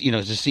he gets,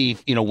 to see,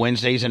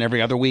 Wednesdays and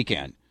every other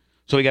weekend.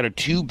 So he got a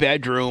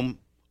 2-bedroom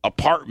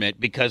apartment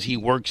because he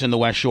works in the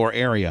West Shore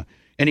area.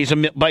 And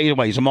by the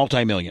way, he's a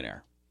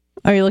multimillionaire.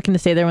 Are you looking to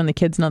stay there when the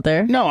kid's not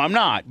there? No, I'm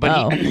not.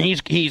 But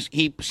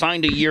he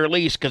signed a year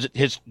lease because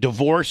his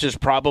divorce is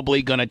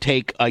probably going to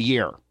take a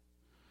year.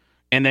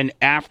 And then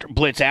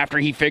after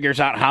he figures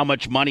out how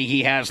much money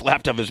he has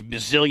left of his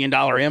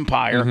bazillion-dollar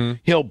empire,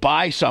 he'll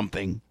buy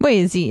something. Wait,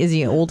 is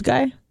he an old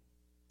guy?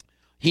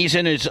 He's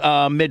in his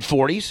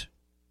mid-40s.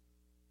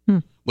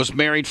 Was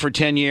married for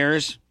 10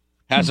 years.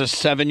 Has a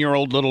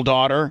 7-year-old little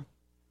daughter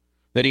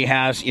that he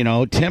has,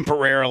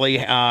 temporarily,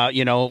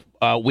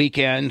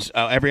 weekends,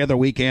 every other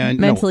weekend.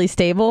 Mentally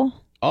stable?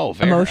 Oh,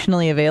 very.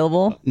 Emotionally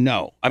available?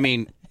 No. I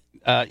mean,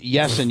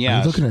 yes and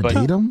yes. Are you looking at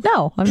Tatum?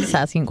 No, I'm just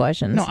asking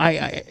questions. No,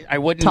 I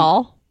wouldn't.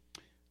 Tall?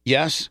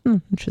 Yes.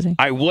 Interesting.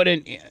 I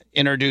wouldn't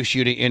introduce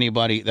you to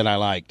anybody that I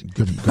liked.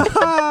 Good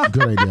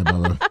idea,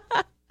 brother.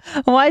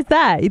 Why is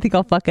that? You think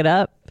I'll fuck it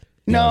up?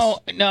 No,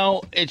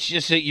 it's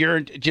just that you're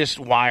just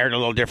wired a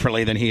little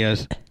differently than he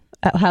is.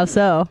 How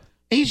so?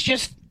 He's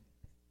just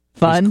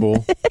fun. He's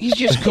cool. He's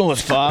just cool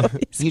as fuck.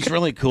 He's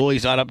really cool.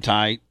 He's not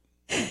uptight.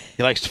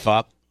 He likes to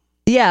fuck.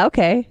 Yeah,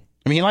 okay.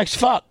 I mean, he likes to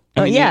fuck.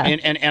 Yeah.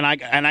 And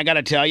I got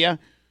to tell you,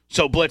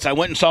 so Blitz, I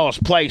went and saw his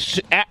place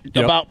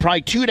about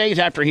probably 2 days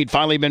after he'd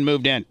finally been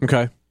moved in.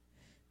 Okay.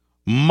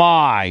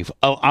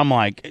 I'm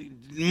like,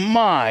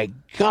 my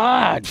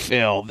God,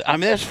 Phil. I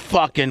mean, this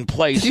fucking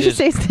place Did you just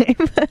say his name?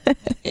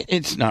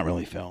 It's not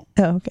really Phil.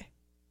 Oh, okay.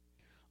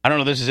 I don't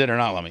know if this is it or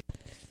not, Lemmy.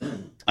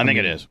 I think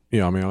it is.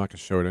 Yeah, I mean, I'm not going to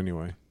show it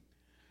anyway.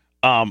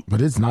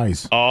 But it's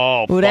nice.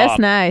 Oh, ooh, that's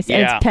nice. Yeah.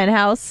 And it's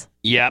penthouse?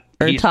 Yep.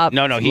 Or top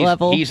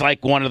level? He's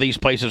like one of these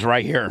places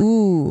right here.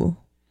 Ooh.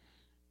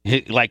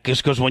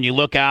 Because when you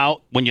look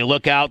out,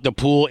 the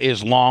pool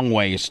is long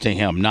ways to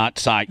him, not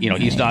side. Nice.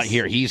 He's not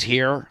here. He's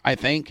here, I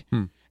think.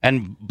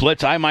 And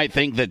Blitz, I might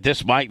think that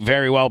this might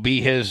very well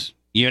be his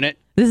unit.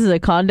 This is a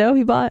condo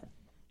he bought?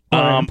 Or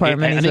an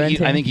apartment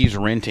I think he's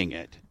renting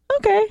it.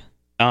 Okay.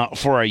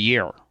 For a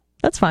year.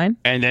 That's fine.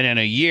 And then in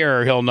a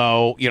year, he'll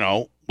know,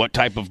 what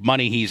type of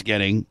money he's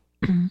getting.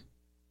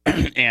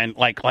 And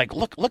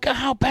look at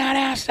how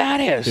badass that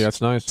is. Yeah,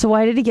 that's nice. So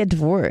why did he get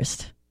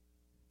divorced?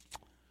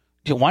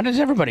 Why does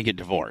everybody get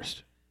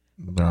divorced?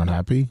 They're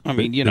unhappy. I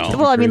mean,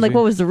 Well, I mean,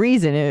 what was the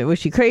reason? Was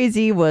she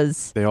crazy?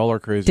 They all are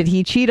crazy. Did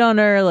he cheat on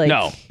her?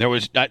 No, there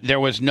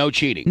was no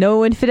cheating.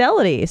 No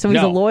infidelity. So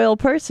he's a loyal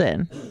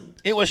person.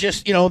 It was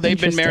just, they've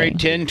been married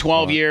 10,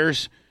 12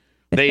 years.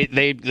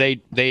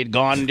 They'd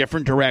gone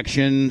different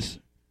directions.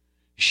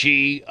 Did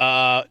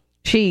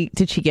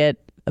she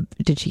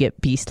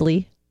get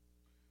beastly?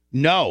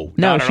 No,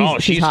 not at all.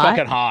 She's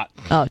fucking hot.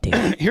 Oh,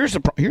 damn. Here's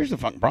the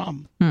fucking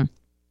problem.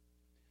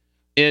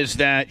 Is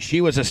that she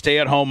was a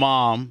stay-at-home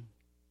mom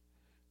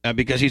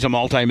because he's a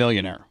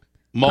multimillionaire.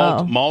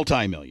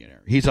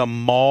 Multimillionaire. He's a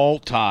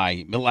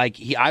I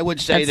would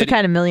say that's the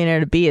kind of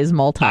millionaire to be is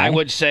multi. I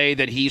would say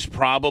that he's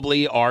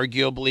probably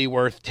arguably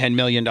worth $10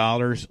 million,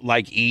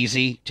 like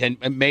easy, 10,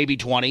 maybe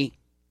 20.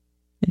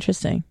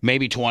 Interesting.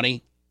 Maybe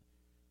 20.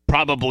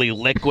 Probably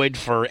liquid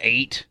for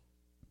 8,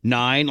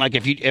 9. Like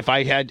if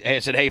I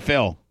said, hey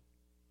Phil,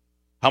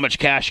 how much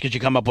cash could you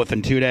come up with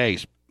in 2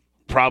 days?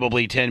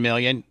 Probably 10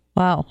 million.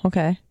 Wow.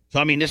 Okay.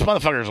 So I mean, this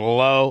motherfucker's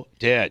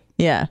loaded.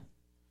 Yeah.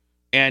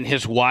 And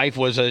his wife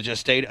was a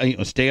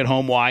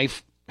stay-at-home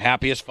wife,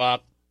 happy as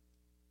fuck,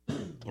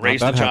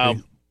 raised the child.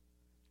 Happy.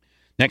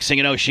 Next thing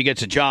you know, she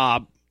gets a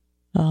job.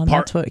 Oh,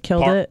 that's what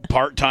killed it.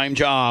 Part-time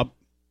job,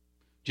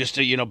 just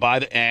to buy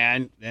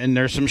and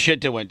there's some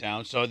shit that went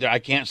down. So I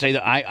can't say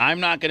that I'm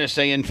not going to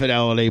say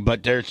infidelity,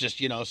 but there's just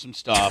some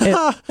stuff.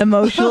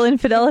 Emotional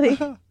infidelity.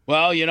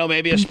 Well,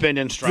 maybe a spin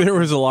instructor. There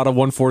was a lot of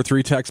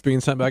 143 texts being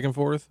sent back and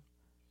forth.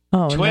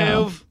 Oh,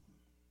 12.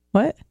 No.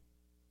 What?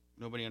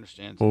 Nobody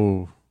understands.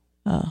 Oh.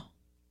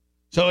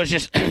 So it's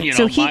just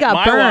So he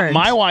got burned.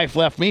 My wife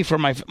left me for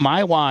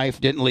my wife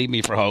didn't leave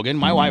me for Hogan.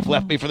 My wife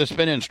left me for the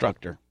spin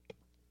instructor.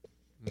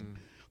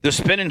 The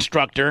spin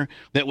instructor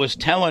that was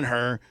telling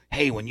her,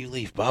 "Hey, when you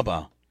leave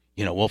Bubba,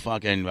 we'll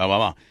fucking blah blah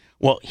blah."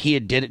 Well, he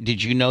did it.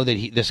 Did you know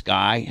that this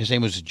guy? His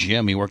name was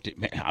Jim. He worked at.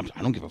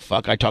 I don't give a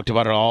fuck. I talked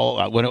about it all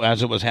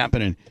as it was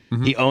happening.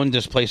 He owned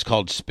this place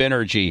called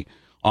Spinergy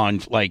on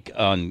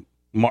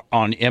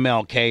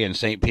MLK in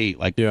St. Pete,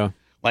 like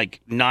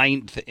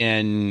 9th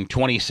and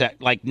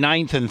 22nd, like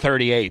 9th and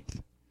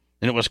 38th,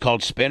 and it was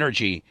called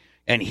Spinergy.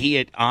 And he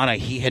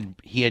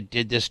had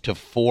did this to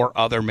 4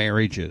 other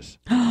marriages,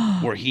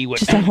 where he would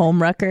just a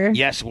home wrecker.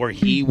 Yes, where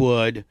he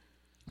would.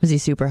 Was he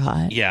super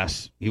hot?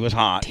 Yes, he was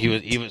hot. He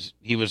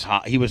was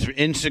hot. He was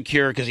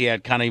insecure because he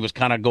was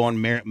kind of going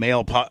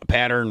male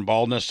pattern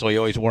baldness, so he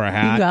always wore a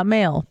hat. You got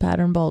male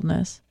pattern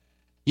baldness.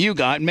 You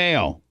got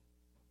male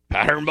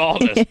pattern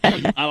baldness.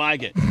 Yeah. I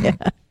like it. Yeah.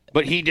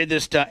 But he did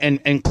this,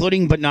 and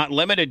including but not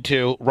limited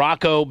to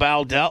Rocco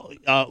Baldell.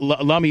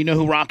 Lummy, you know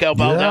who Rocco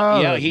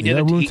Baldell? Yeah, he did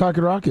it.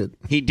 Woonsocket Rocket.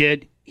 He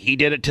did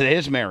it to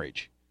his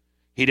marriage.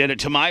 He did it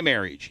to my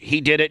marriage.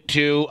 He did it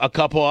to a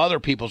couple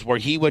other people's, where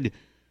he would,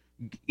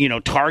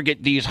 target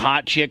these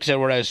hot chicks that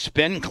were at a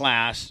spin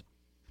class,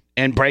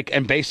 and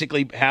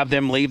basically have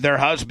them leave their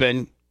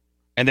husband,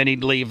 and then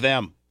he'd leave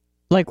them.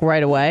 Like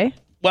right away?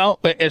 Well,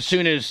 as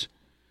soon as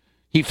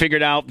he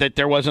figured out that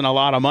there wasn't a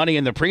lot of money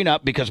in the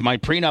prenup, because my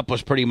prenup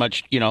was pretty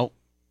much, it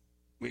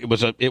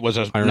was a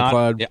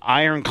ironclad.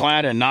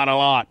 Ironclad and not a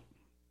lot.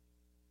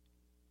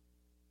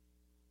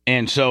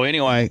 And so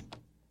anyway,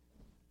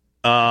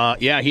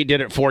 he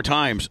did it 4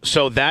 times.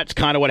 So that's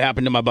kind of what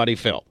happened to my buddy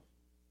Phil.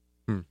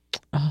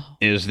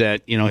 Is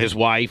that, his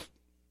wife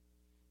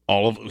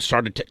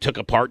took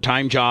a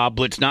part-time job.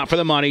 It's not for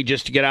the money,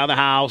 just to get out of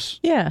the house.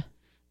 Yeah.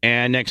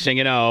 And next thing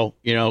you know,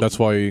 that's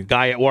why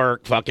guy at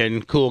work,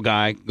 fucking cool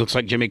guy, looks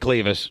like Jimmy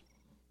Cleavis,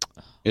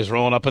 is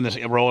rolling up in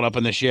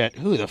the shit.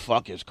 Who the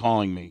fuck is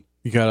calling me?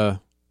 You gotta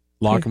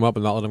lock him up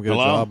and not let him get a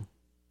job.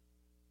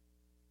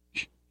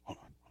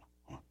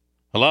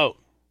 Hello.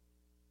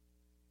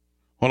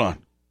 Hold on.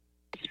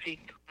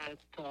 Speak at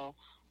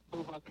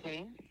Bubba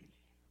Klein.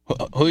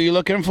 Who are you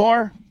looking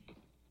for?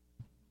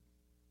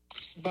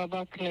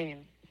 Bubba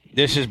Klein.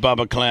 This is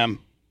Bubba Clem.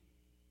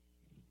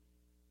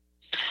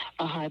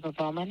 Hi,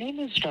 Bubba. My name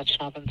is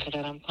Rachna Uncensored,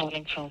 and I'm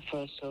calling from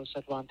First Source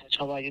Advantage.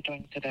 How are you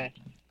doing today?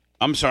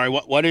 I'm sorry.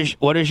 What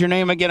is your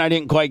name again? I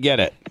didn't quite get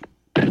it.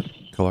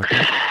 Collector.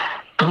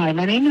 Hi,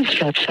 my name is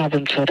Rachna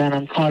Uncensored, and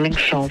I'm calling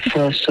from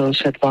First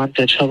Source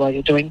Advantage. How are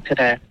you doing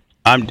today?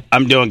 I'm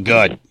doing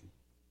good.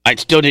 I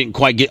still didn't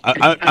quite get.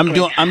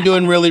 I'm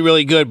doing really,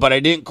 really good, but I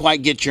didn't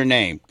quite get your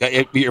name.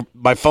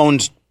 My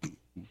phone's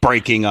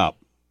breaking up.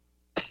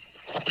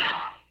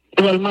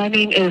 Well, my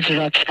name is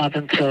Rachna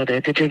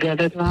Uncensored. Did you get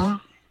it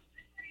now?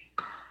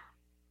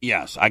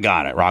 Yes, I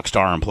got it.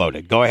 Rockstar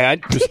Imploded. Go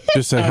ahead.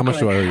 Just say, how much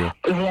do I owe you?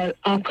 Well,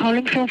 I'm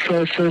calling from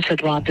First Source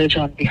Advantage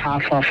on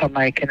behalf of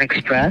American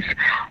Express.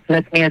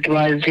 Let me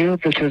advise you,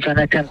 this is an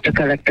attempt to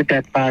collect a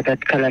debt by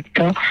debt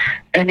collector.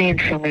 Any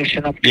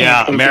information obtained...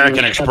 Yeah,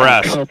 American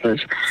Express.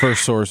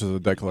 First Source is a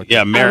debt collector.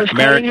 Yeah, I was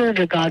calling you in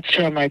regards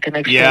to American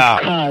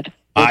Express card.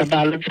 With a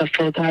balance of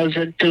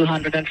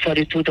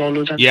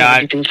 $4,242.72.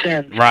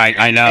 Yeah, right.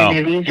 I know.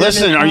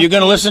 Listen, are you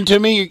going to listen to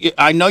me?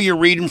 I know you're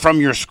reading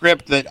from your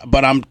script,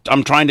 but I'm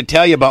trying to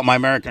tell you about my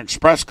American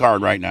Express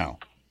card right now.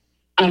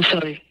 I'm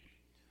sorry.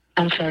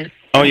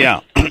 Oh yeah,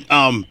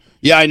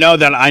 yeah. I know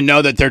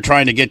that they're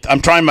trying to get.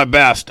 I'm trying my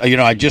best.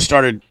 I just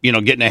started,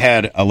 getting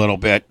ahead a little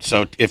bit.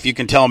 So if you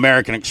can tell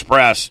American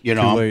Express,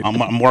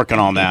 I'm working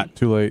on that.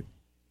 Too late.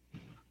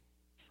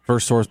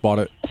 First Source bought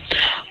it.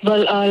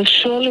 Well, I'll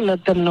surely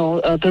let them know.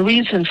 The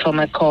reason for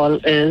my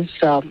call is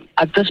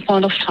at this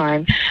point of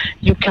time,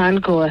 you can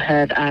go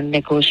ahead and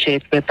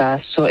negotiate with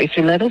us. So if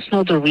you let us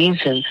know the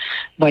reason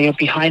why you're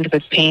behind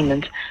with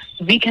payment,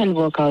 we can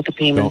work out a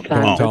payment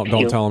plan.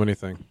 Don't tell them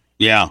anything.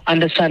 Yeah.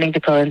 Understanding the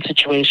current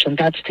situation.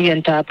 That's the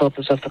entire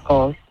purpose of the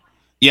call.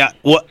 Yeah.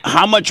 Well,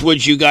 how much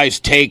would you guys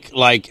take,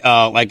 like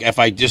if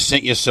I just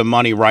sent you some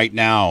money right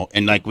now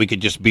and we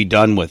could just be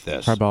done with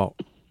this? How about...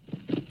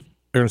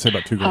 They're going to say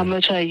about $2,000. How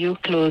much are you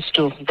close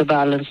to the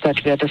balance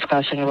that we are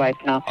discussing right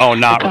now? Oh,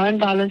 not... The current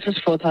balance is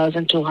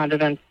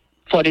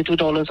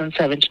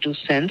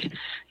 $4,242.72.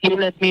 You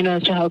let me know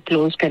as to how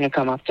close can you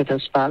come up to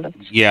this balance.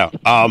 Yeah,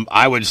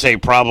 I would say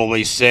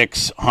probably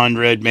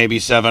 600, maybe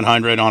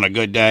 700 on a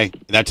good day.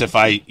 That's if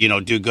I,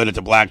 do good at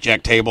the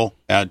blackjack table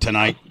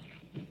tonight.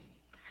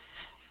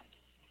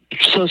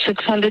 So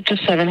 $600 to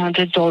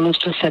 $700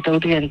 to settle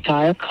the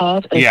entire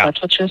card? Is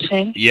that what you're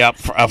saying? Yep,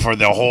 for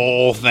the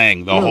whole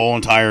thing, the whole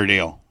entire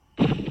deal.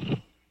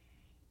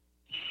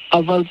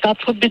 Well, that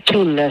would be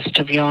too less,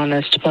 to be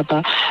honest,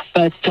 Papa.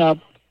 But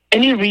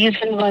any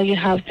reason why you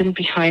have been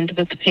behind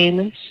with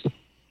payments?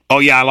 Oh,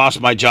 yeah, I lost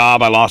my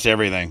job. I lost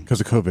everything.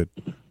 Because of COVID.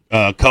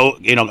 I'm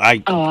sorry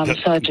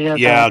to hear that.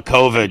 Yeah,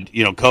 COVID,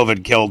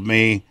 COVID killed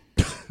me.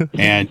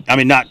 And,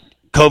 not...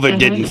 COVID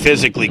didn't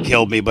physically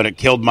kill me, but it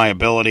killed my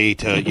ability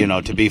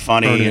to, to be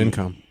funny. Earn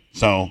income.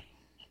 So,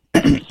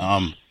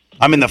 I'm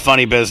in the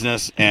funny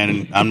business,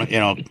 and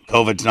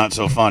COVID's not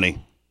so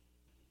funny.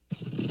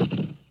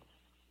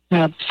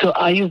 Yeah. So,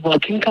 are you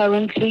working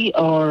currently,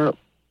 or?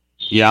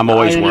 Yeah, I'm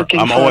always working.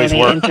 I'm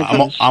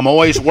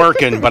always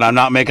working, but I'm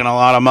not making a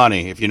lot of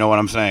money. If you know what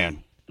I'm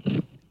saying.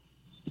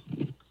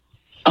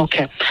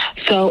 Okay.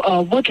 So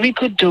what we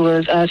could do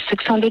is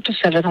 $600 to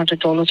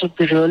 $700 would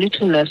be really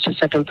too less to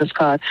settle this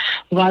card.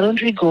 Why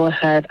don't we go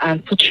ahead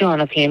and put you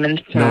on a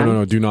payment plan?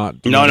 No, do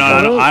not. No.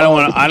 I don't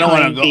want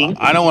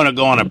to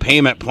go on a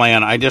payment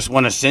plan. I just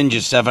want to send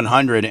you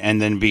 $700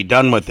 and then be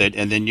done with it,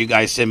 and then you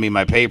guys send me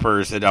my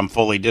papers that I'm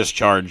fully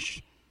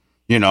discharged.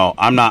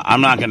 I'm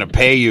not going to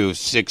pay you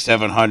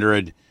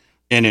 $600-700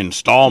 in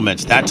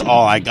installments. That's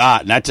all I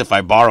got, and that's if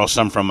I borrow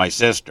some from my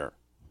sister.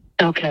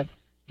 Okay.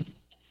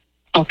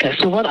 Okay,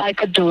 so what I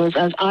could do is,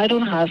 as I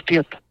don't have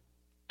the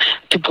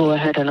to go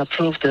ahead and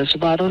approve this,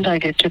 why don't I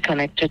get you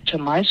connected to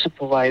my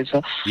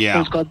supervisor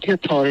who's got the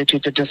authority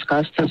to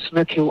discuss this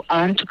with you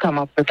and to come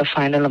up with a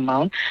final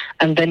amount,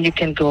 and then you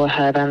can go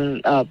ahead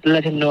and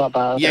let him know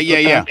about it.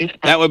 Yeah.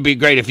 That would be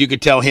great if you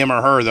could tell him or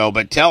her, though,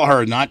 but tell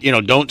her not,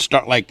 don't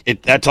start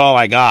that's all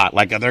I got.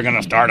 Like, if they're going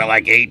to start at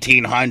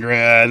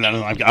 $1,800,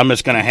 and I'm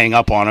just going to hang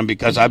up on them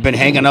because I've been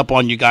hanging up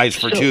on you guys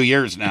for 2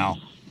 years now.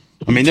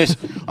 For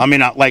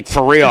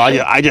real.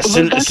 As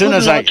soon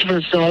as I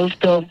resolve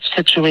the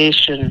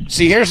situation.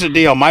 See, here's the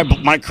deal.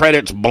 My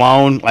credit's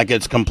blown,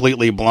 it's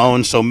completely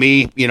blown. So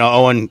me,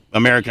 owing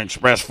American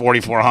Express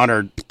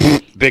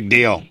 $4,400, big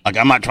deal.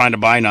 I'm not trying to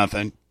buy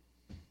nothing.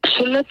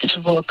 So let's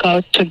work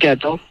out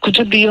together. Could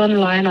you be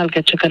online? I'll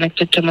get you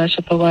connected to my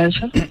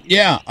supervisor.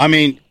 Yeah, I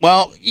mean,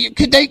 well,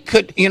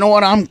 you know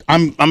what?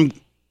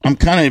 I'm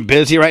kind of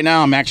busy right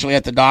now. I'm actually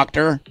at the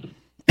doctor.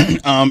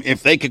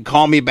 If they could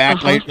call me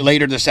back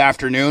later this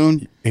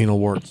afternoon. Anal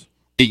warts.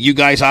 You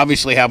guys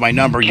obviously have my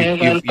number.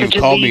 You've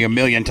called me a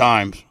million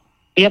times.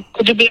 Yep.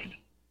 Could you be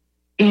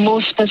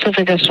more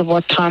specific as to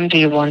what time do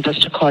you want us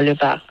to call you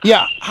back?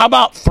 Yeah. How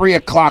about 3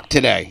 o'clock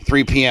today,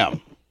 3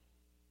 p.m.?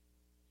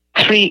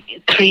 3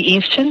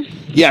 Eastern?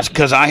 Yes,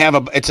 because I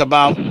have it's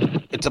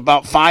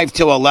about 5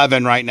 to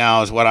 11 right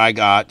now is what I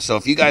got. So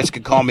if you guys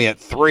could call me at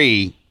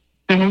 3,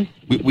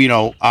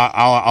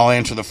 I'll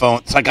answer the phone.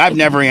 It's like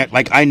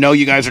I know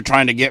you guys are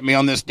trying to get me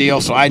on this deal,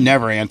 so I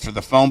never answer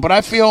the phone. But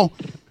I feel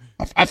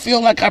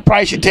like I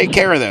probably should take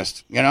care of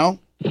this, you know?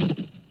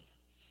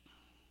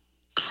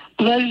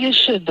 Well, you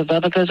should,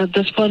 Bubba, because at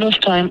this point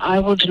of time, I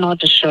would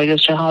not assure you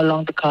as to how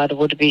long the card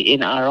would be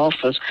in our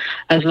office.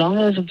 As long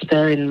as it's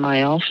there in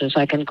my office,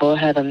 I can go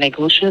ahead and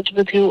negotiate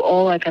with you,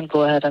 or I can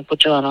go ahead and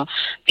put you on a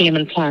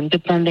payment plan,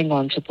 depending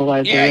on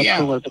supervisory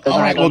approval, because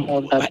I don't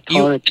hold that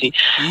authority.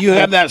 You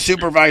have that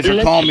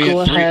supervisor call me at 3.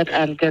 Let's go ahead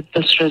and get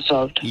this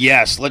resolved.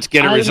 Yes, let's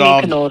get it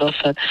resolved. I'll make a note of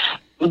it.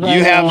 Well,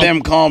 you have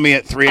them call me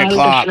at 3 o'clock.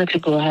 I'll definitely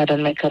go ahead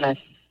and make an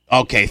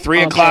Okay,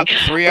 3 o'clock.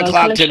 3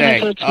 o'clock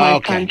today.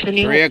 Okay,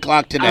 3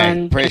 o'clock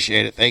today.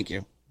 Appreciate it. Thank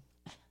you,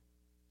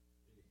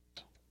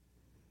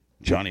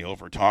 Johnny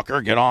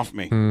Overtalker. Get off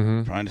me.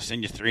 Mm-hmm. Trying to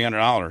send you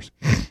 $300.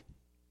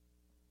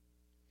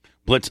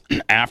 Blitz.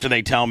 After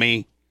they tell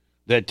me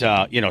that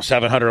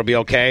 $700 will be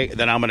okay,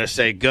 then I'm going to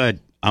say good.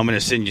 I'm going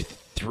to send you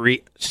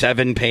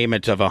 7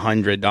 payments of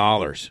 $100.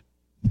 Bitches.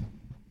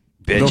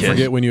 Don't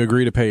forget, when you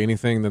agree to pay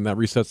anything, then that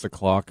resets the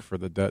clock for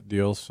the debt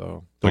deal.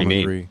 So don't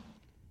agree.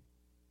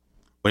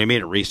 What do you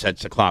mean it resets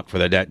the clock for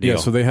the debt deal? Yeah,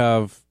 so they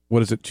have,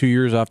 2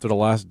 years after the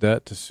last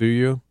debt to sue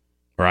you?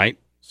 Right.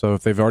 So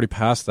if they've already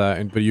passed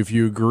that, but if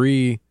you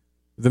agree,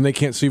 then they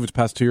can't sue if it's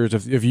past 2 years.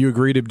 If you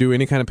agree to do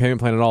any kind of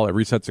payment plan at all, it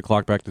resets the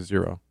clock back to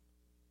 0.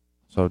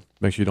 So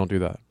make sure you don't do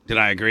that. Did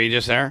I agree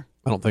just there?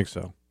 I don't think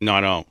so. No,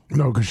 I don't.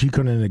 No, because she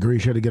couldn't agree.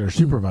 She had to get her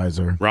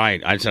supervisor.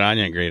 Right. I said I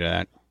didn't agree to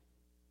that.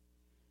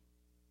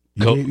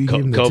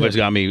 COVID's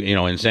got me,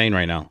 insane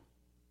right now.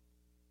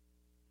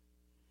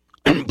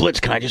 Blitz,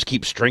 can I just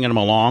keep stringing them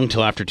along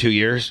till after 2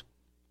 years?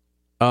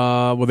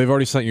 Well, they've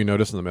already sent you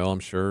notice in the mail, I'm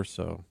sure.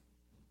 So,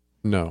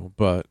 no,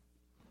 but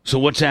so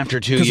what's after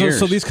 2 years?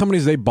 So these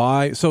companies, they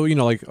buy. So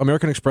like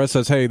American Express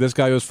says, hey, this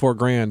guy owes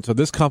 $4,000. So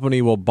this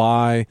company will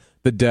buy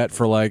the debt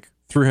for like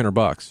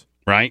 $300,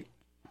 right?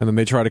 And then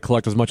they try to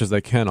collect as much as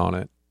they can on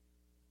it.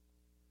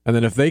 And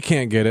then if they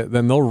can't get it,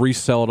 then they'll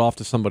resell it off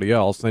to somebody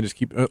else. And they just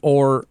keep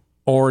or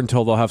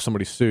until they'll have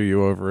somebody sue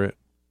you over it.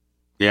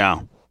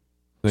 Yeah.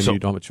 Then you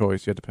don't have a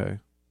choice. You have to pay.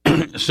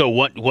 So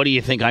what do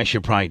you think I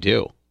should probably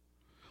do?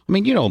 I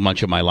mean,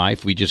 much of my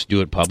life, we just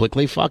do it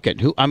publicly. Fuck it.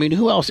 Who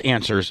else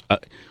answers?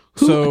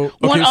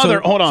 One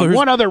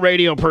other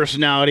radio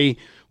personality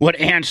would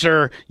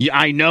answer,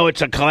 I know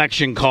it's a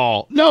collection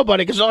call.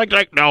 Nobody, because I'm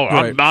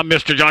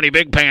Mr. Johnny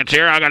Big Pants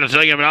here. I got to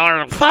tell you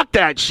 $1. Fuck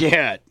that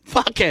shit.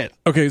 Fuck it.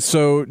 Okay,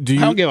 so I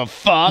don't give a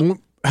fuck.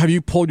 Have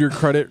you pulled your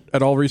credit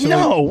at all recently?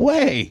 No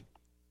way.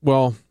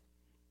 Well,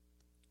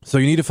 so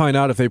you need to find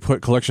out if they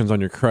put collections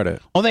on your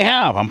credit. Oh, they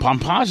have. I'm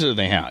positive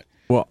they have.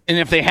 Well, and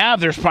if they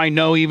have, there's probably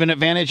no even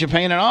advantage of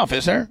paying it off,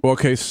 is there? Well,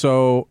 okay,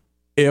 so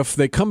if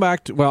they come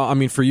back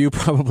to, for you,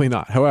 probably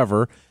not.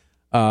 However,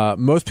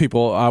 most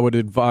people, I would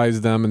advise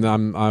them, and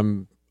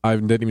I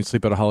didn't even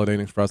sleep at a Holiday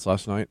Inn Express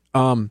last night.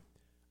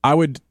 I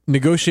would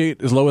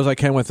negotiate as low as I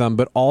can with them,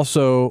 but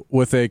also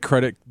with a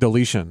credit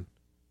deletion.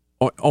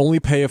 Only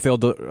pay if they'll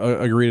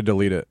agree to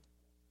delete it.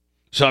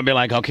 So I'd be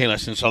like, okay,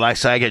 listen, so let's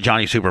say I get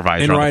Johnny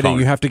Supervisor in on writing, the phone.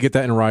 You have to get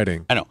that in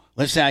writing. I know.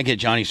 Let's say I get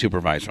Johnny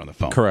Supervisor on the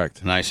phone.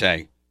 Correct. And I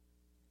say,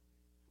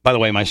 by the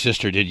way, my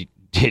sister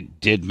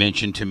did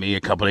mention to me a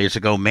couple of days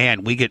ago,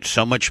 man, we get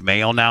so much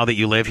mail now that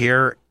you live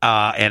here,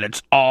 and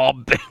it's all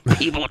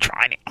people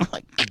trying to. I'm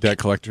like, debt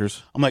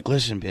collectors. I'm like,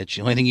 listen, bitch,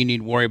 the only thing you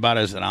need to worry about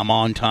is that I'm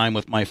on time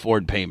with my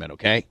Ford payment,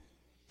 okay?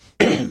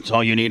 That's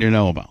all you need to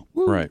know about.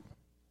 Right.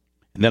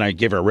 And then I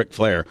give her a Ric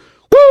Flair.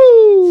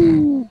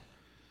 Woo!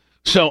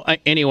 So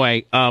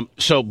anyway,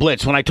 so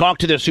Blitz, when I talk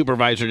to the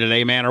supervisor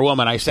today, man or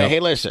woman, I say, hey,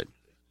 listen.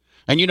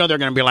 And they're going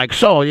to be like,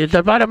 so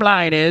the bottom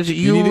line is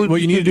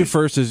what you need to do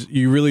first is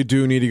you really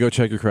do need to go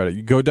check your credit.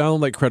 You go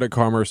down like Credit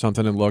Karma or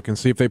something and look and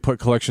see if they put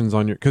collections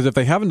on your, because if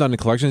they haven't done the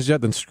collections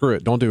yet, then screw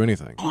it. Don't do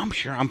anything. Oh, I'm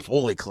sure I'm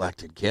fully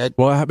collected, kid.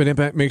 Well,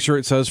 make sure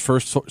it says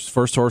first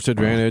source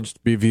advantage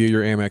be via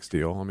your Amex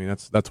deal. I mean,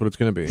 that's what it's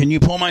going to be. Can you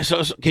pull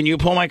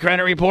my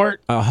credit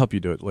report? I'll help you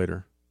do it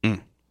later.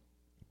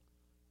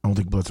 I don't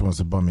think Blitz wants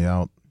to bum me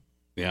out.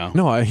 Yeah.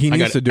 No, he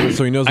needs to do it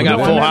so he knows. I got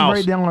a full house.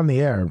 Right down on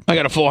the air. I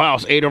got a full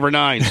house, 8 over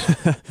 9.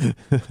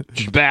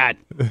 Which is bad.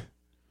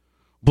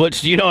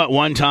 Blitz, do you know at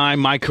one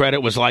time my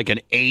credit was like an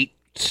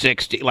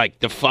 860, like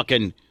the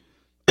fucking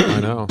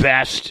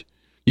best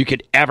you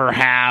could ever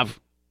have.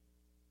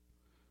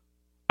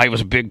 I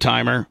was a big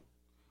timer.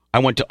 I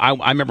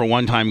remember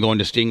one time going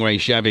to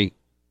Stingray Chevy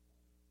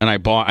And I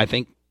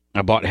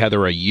bought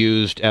Heather a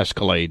used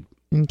Escalade.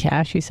 In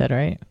cash, you said,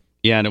 right?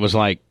 Yeah, and it was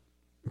like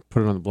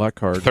put it on the black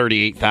card,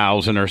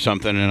 $38,000 or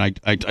something. And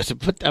I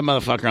said, put that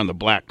motherfucker on the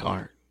black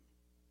card.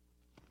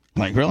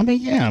 Like, really?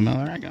 Yeah,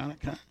 I got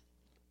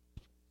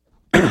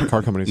it.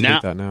 Car companies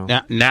take that now.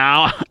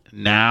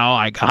 Now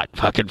I got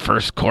fucking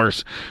first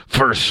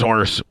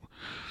source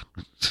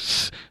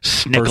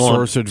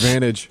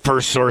advantage.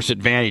 First source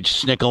advantage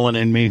snickling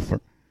in me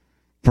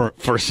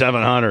for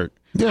 700.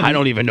 Yeah, I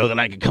don't even know that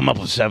I could come up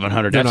with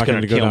 700. They're That's not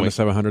going to go down me. to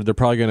 700. They're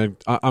probably going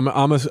to. I'm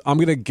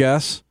going to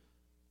guess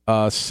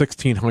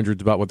 1,600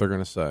 is about what they're going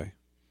to say.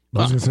 I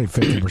was going to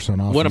say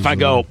 50% off. What if I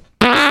go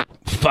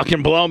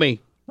fucking blow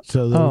me?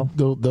 So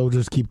they'll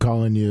just keep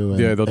calling you and,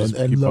 they'll just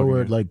and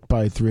lower it like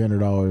by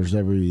 $300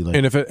 every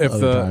and if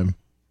time.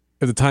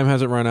 If the time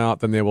hasn't run out,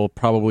 then they will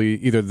probably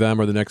either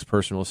them or the next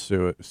person will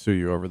sue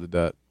you over the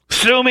debt.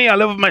 Sue me! I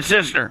live with my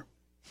sister.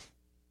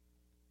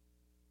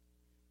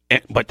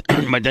 But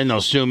then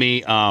they'll sue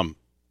me. Then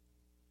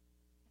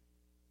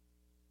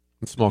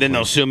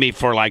they'll sue me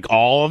for like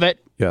all of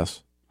it.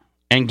 Yes.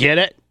 And get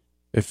it.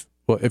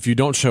 If you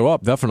don't show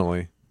up,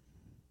 definitely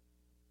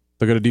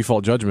they'll get a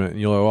default judgment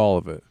and you'll owe all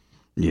of it.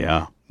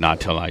 Yeah, not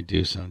till I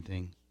do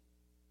something.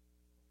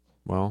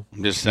 Well,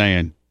 I'm just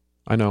saying.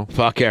 I know.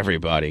 Fuck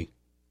everybody.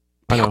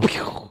 I know.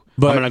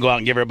 But I'm gonna go out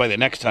and give everybody the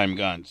next time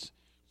guns.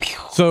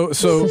 So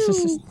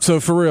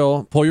for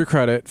real, pull your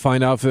credit.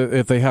 Find out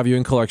if they have you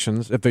in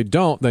collections. If they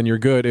don't, then you're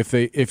good.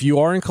 If you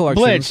are in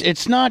collections, Blitz,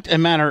 it's not a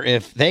matter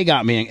if they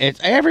got me in.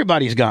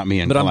 Everybody's got me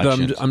in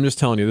collections. I'm just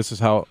telling you, this is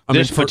how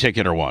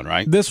particular one,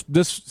 right? This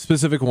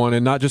specific one,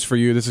 and not just for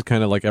you. This is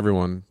kind of like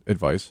everyone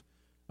advice.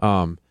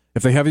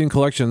 If they have you in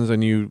collections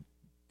and you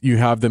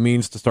have the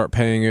means to start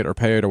paying it or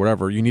pay it or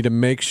whatever, you need to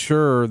make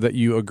sure that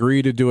you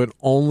agree to do it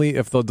only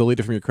if they'll delete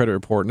it from your credit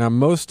report. Now,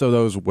 most of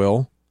those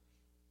will,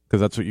 because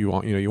that's what you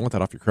want. You want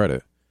that off your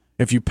credit.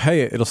 If you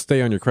pay it, it'll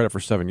stay on your credit for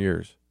 7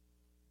 years.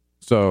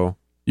 So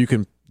you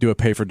can do a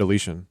pay for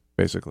deletion,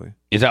 basically.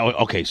 Is that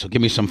okay? So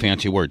give me some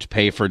fancy words.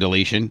 Pay for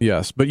deletion?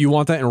 Yes, but you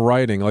want that in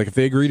writing. Like if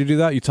they agree to do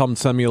that, you tell them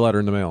to send me a letter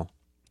in the mail.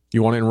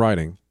 You want it in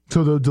writing.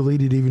 So they'll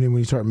delete it even when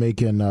you start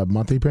making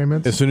monthly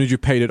payments? As soon as you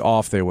paid it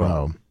off, they will.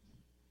 Oh.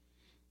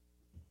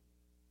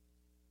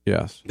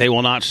 Yes. They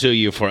will not sue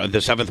you for,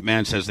 the seventh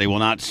man says they will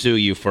not sue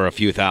you for a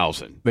few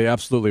thousand. They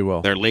absolutely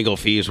will. Their legal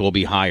fees will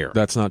be higher.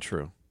 That's not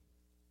true.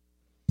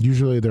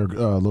 Usually their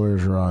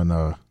lawyers are on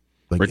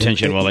like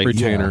retention.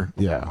 Retainer.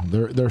 Yeah.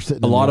 They're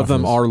sitting a in lot the of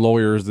them office. are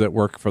lawyers that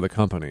work for the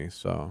company.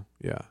 So,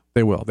 yeah,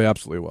 they will. They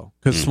absolutely will.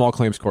 Because small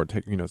claims court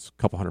take, it's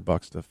a couple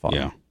 $100 to file.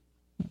 Yeah.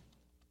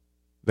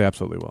 They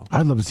absolutely will.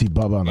 I'd love to see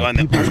Bubba on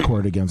the people's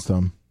court against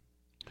them.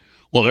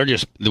 Well,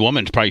 the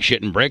woman's probably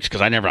shitting bricks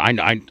because I never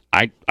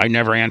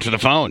answer the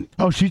phone.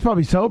 Oh, she's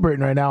probably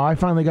celebrating right now. I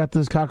finally got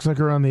this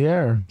cocksucker on the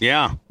air.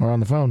 Yeah. Or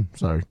on the phone.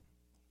 Sorry.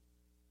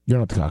 You're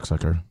not the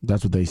cocksucker.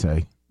 That's what they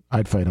say.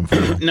 I'd fight him for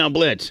you. Now,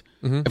 Blitz,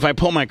 if I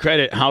pull my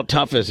credit, how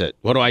tough is it?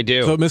 What do I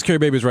do? So Miss Carrie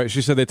Baby's right.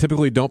 She said they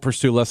typically don't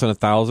pursue less than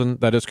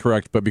 1,000. That is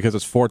correct, but because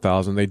it's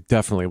 4,000, they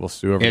definitely will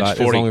sue over that.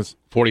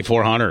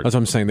 4,400. That's what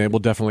I'm saying. They will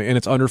definitely, and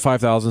it's under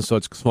 5,000, so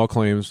it's small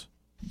claims.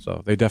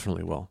 So they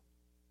definitely will,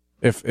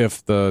 if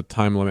the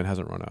time limit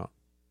hasn't run out.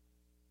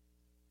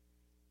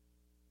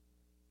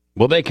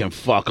 Well, they can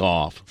fuck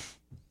off.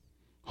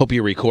 Hope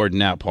you're recording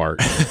that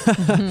part.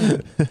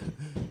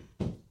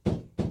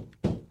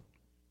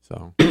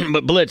 So,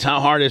 but Blitz,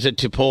 how hard is it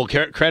to pull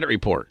credit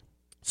report?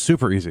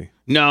 Super easy.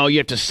 No, you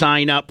have to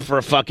sign up for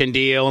a fucking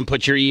deal and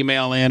put your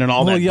email in and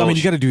all that. Well, yeah, bullshit. I mean,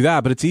 you got to do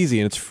that, but it's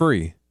easy and it's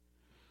free.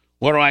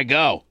 Where do I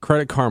go?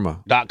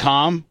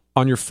 CreditKarma.com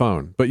on your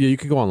phone, but yeah, you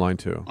can go online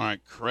too. All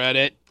right,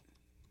 Credit.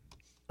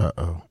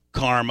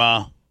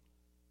 Karma.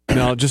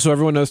 Now, just so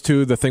everyone knows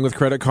too, the thing with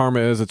Credit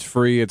Karma is it's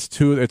free. It's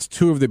two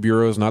of the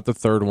bureaus, not the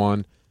third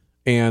one.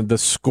 And the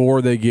score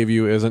they give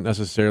you isn't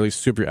necessarily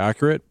super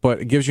accurate,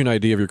 but it gives you an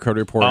idea of your credit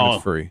report, and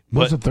it's free.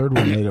 What's the third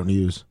one they don't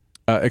use?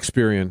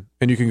 Experian.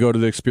 And you can go to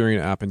the Experian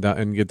app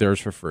and get theirs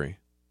for free.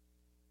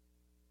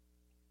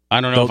 I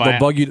don't know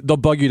they'll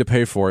bug you to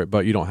pay for it,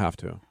 but you don't have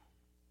to.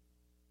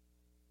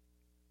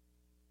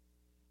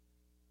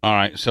 All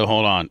right, so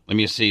hold on. Let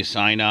me see.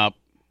 Sign up.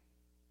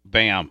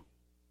 Bam.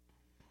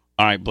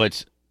 All right,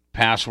 Blitz.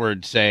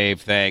 Password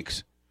save.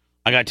 Thanks.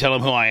 I got to tell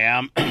them who I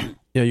am.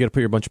 Yeah, you got to put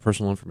your bunch of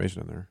personal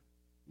information in there.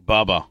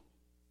 Bubba.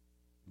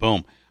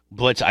 Boom.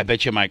 Blitz, I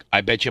bet you my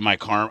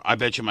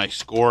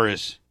score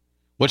is,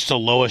 what's the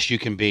lowest you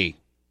can be?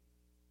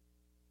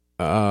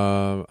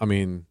 I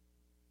mean,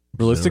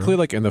 realistically,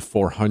 like in the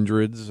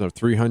 400s or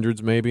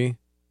 300s maybe.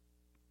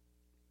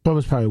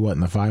 Bubba's probably what, in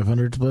the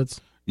 500s,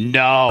 Blitz?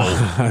 No.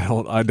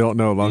 I don't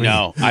know.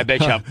 No, I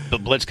bet you.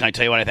 Blitz, can I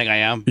tell you what I think I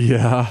am?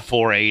 Yeah.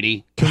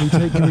 480.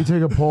 Can we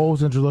take a poll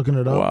since you're looking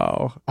it up?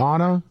 Wow.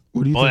 Anna,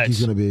 what do you think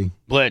he's going to be?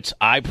 Blitz,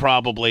 I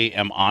probably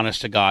am,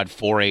 honest to God,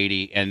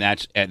 480, and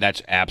that's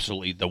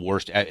absolutely the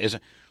worst.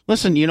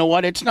 Listen, you know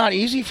what? It's not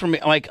easy for me.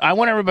 Like, I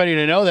want everybody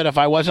to know that if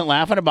I wasn't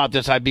laughing about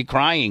this, I'd be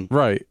crying.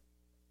 Right.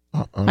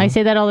 I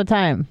say that all the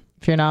time.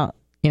 If you're not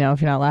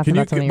if you're not laughing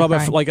about something,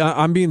 Bubba, like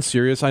I'm being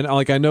serious. I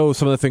know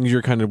some of the things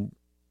you're kind of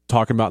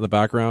talking about in the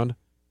background.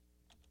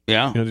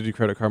 Yeah. To do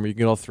Credit Karma, you can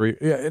get all three.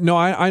 Yeah, no,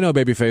 I know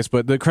Babyface,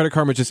 but the Credit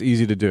Karma is just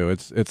easy to do.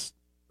 It's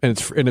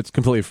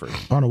completely free.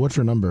 Anna, what's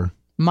your number?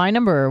 My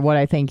number, or what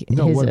I think his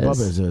what is.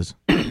 Bubba's is.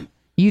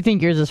 You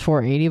think yours is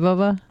 480,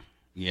 Bubba?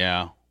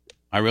 Yeah,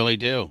 I really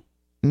do.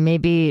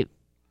 Maybe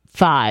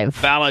 5.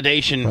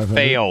 Validation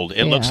failed.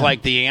 It looks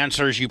like the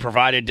answers you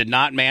provided did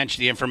not match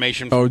the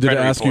information from did it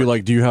credit ask report. you,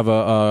 like, do you have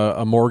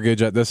a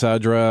mortgage at this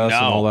address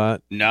and all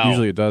that? No.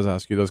 Usually it does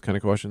ask you those kind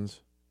of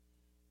questions.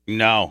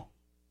 No.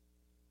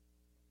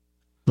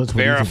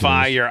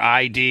 Verify your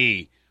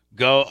ID.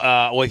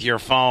 Go with your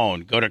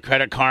phone. Go to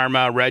Credit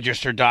Karma,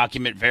 register,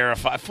 document,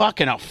 verify.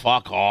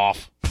 Fuck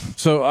off.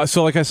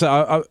 So like I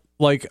said,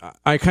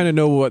 I kind of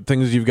know what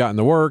things you've got in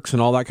the works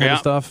and all that kind of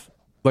stuff.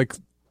 Like,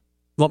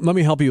 let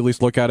me help you at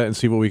least look at it and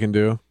see what we can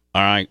do.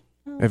 All right.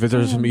 If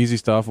there's some easy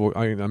stuff,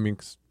 I mean,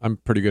 I'm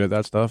pretty good at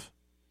that stuff.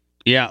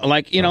 Yeah,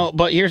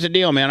 but here's the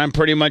deal, man. I'm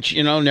pretty much,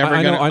 never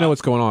gonna. I know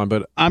what's going on,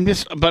 but I'm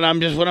just. What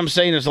I'm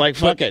saying is, like,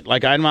 fuck it.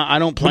 Like, I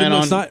don't plan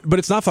on. But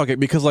it's not fuck it,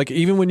 because, like,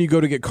 even when you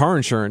go to get car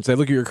insurance, they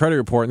look at your credit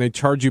report and they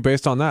charge you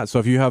based on that. So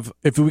if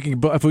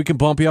we can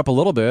bump you up a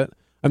little bit,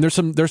 and there's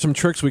some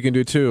tricks we can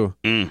do too.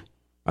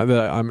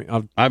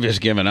 I've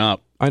just given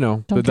up. I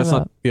know, but that's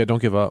not. Yeah,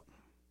 don't give up.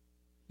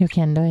 You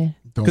can do it.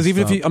 Because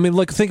even if you,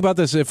 think about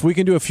this. If we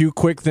can do a few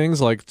quick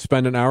things, like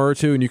spend an hour or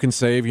two, and you can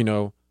save,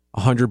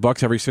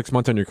 $100 every 6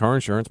 months on your car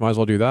insurance, might as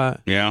well do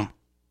that. Yeah.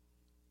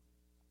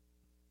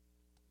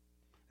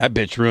 That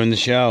bitch ruined the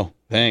show.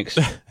 Thanks.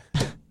 I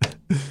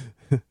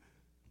don't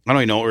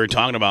even know what we were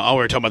talking about. Oh, we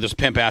were talking about this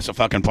pimp ass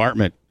fucking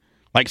apartment.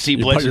 Like, see,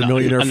 Blitz.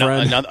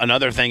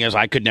 Another thing is,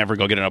 I could never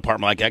go get an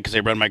apartment like that because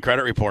they run my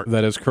credit report.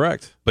 That is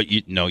correct. But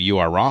you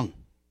are wrong.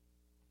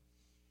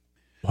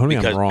 I'm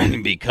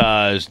wrong.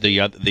 Because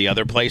the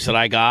other place that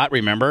I got,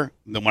 remember,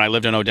 when I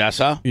lived in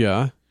Odessa?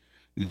 Yeah.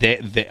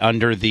 They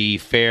under the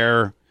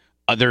fair.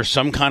 There's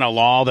some kind of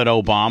law that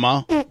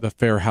Obama, the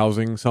fair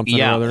housing something.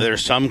 Yeah, or other.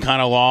 There's some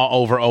kind of law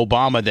over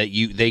Obama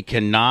that they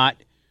cannot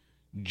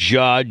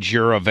judge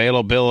your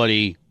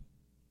availability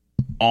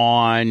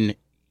on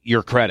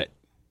your credit.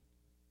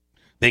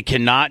 They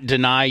cannot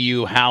deny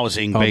you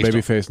housing.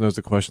 Babyface knows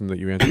the question that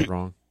you answered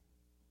wrong.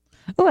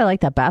 Oh, I like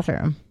that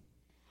bathroom.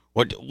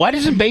 Why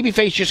doesn't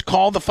Babyface just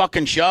call the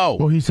fucking show?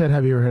 Well, he said,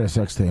 "Have you ever had a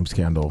sex tape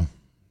scandal?"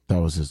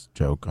 That was his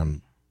joke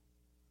on.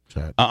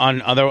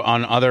 On other,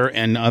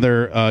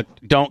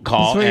 don't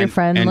call. This is where your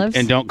friend lives?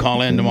 And don't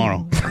call in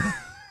tomorrow.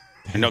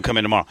 And don't come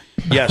in tomorrow.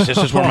 Yes, this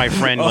is where my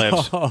friend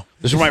lives.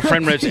 This is where my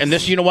friend lives. And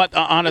this, you know what,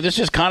 Anna, this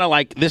is kind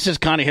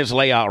of his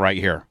layout right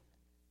here.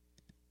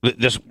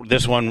 This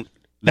one,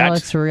 that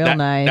looks real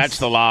nice. That's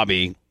the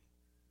lobby.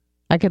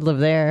 I could live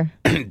there.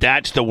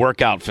 That's the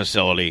workout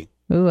facility.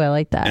 Ooh, I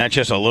like that. And that's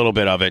just a little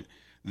bit of it.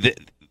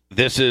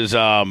 This is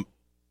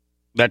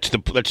that's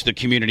the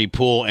community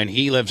pool, and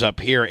he lives up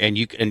here,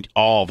 and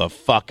all the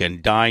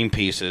fucking dime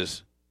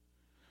pieces.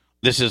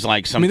 This is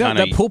like some kind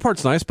of... that pool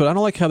part's nice, but I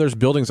don't like how there's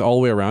buildings all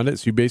the way around it,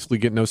 so you basically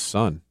get no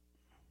sun.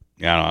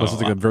 Yeah, I don't know. This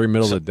is like the very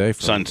middle of the day.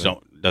 Sun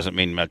doesn't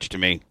mean much to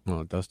me.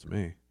 Well, it does to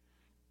me.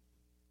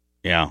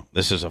 Yeah,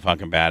 this is a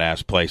fucking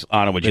badass place.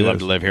 Anna, would you love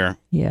to live here?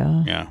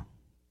 Yeah. Yeah.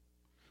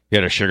 You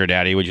had a sugar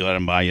daddy, would you let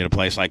him buy you a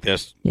place like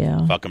this?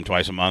 Yeah. Fuck him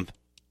twice a month?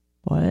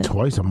 What?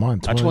 Twice a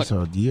month, twice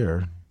a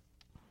year.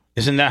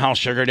 Isn't that how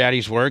sugar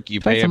daddies work? You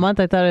twice pay a month?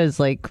 I thought it was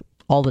like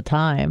all the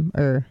time,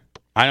 or...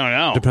 I don't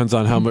know. Depends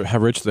on how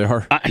rich they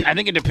are. I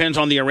think it depends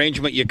on the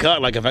arrangement you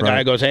cut. Like if a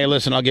guy goes, "Hey,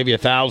 listen, I'll give you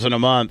 $1,000 a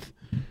month,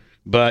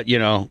 but we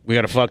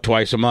got to fuck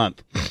twice a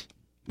month."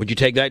 Would you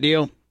take that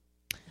deal?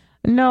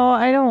 No,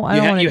 I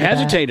don't. You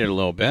hesitated a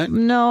little bit.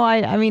 No,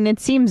 I mean it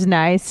seems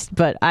nice,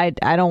 but I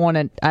don't want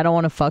to. I don't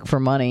want to fuck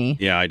for money.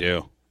 Yeah, I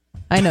do.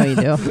 I know you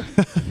do.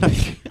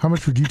 How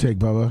much would you take,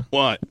 Bubba?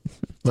 What?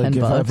 Like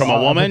from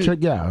a woman?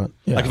 Yeah.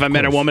 Like if I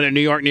met a woman in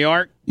New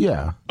York?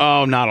 Yeah.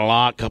 Oh, not a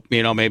lot.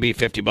 Maybe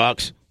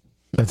 $50.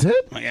 That's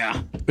it?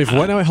 Yeah.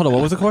 Hold on,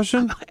 what was the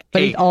question?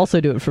 But he'd also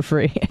do it for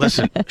free.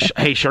 Listen,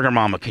 hey, sugar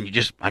mama, can you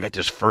just... I got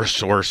this First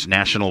Source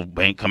National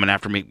Bank coming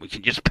after me. We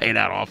can just pay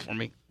that off for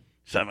me?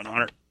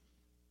 $700.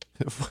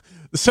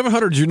 The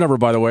 700 is your number,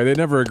 by the way. They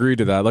never agreed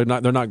to that.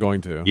 They're not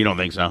going to. You don't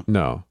think so?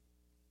 No.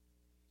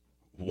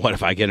 What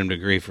if I get him to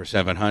agree for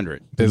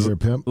 $700? Is there a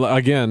pimp?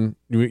 Again,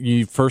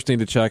 you first need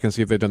to check and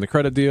see if they've done the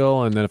credit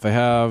deal, and then if they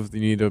have, you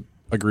need to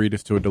agree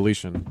to a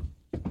deletion.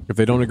 If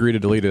they don't agree to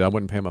delete it, I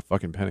wouldn't pay them a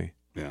fucking penny.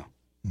 Yeah.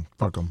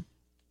 Fuck them.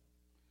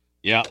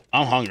 Yeah,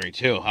 I'm hungry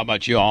too. How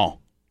about you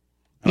all?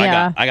 And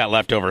yeah. I got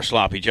leftover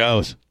sloppy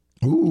joes.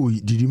 Ooh,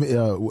 did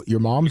you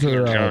your mom's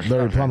or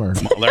Larry Plummer?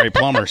 Larry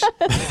Plummer's.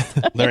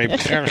 Larry.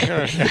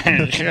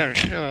 That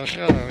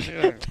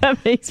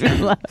makes me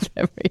laugh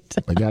every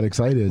time. I got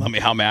excited.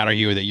 How mad are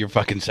you that you're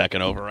fucking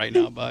second over right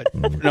now, bud?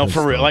 No,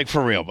 for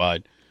real,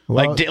 bud.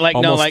 Well,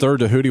 third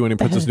to Hootie when he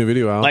puts this new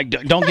video out. Like,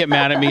 don't get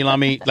mad at me,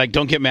 Lummy. Like,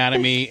 don't get mad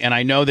at me. And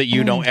I know that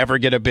you don't ever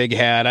get a big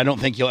head. I don't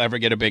think you'll ever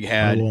get a big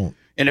head. I won't.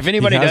 And if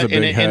anybody He has does, a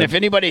big head. if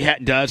anybody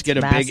does get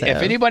a big, if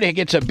massive. anybody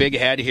gets a big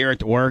head here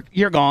at work,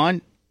 you're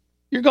gone.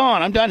 You're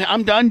gone. I'm done.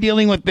 I'm done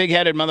dealing with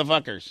big-headed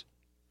motherfuckers.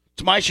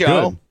 It's my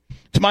show. Good.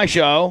 It's my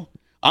show.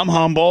 I'm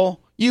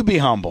humble. You be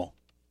humble,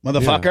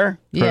 motherfucker.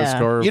 Yeah. Credit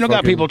score, You don't got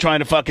fucking- people trying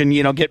to fucking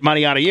get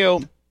money out of you.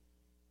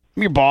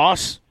 I'm your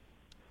boss.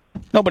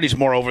 Nobody's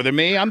more over than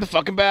me. I'm the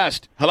fucking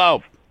best.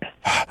 Hello.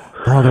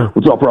 Brother.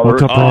 What's up, brother?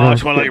 What's up, Oh, brother? I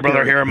just want to let your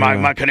brother hear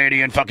my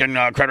Canadian fucking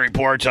credit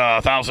report's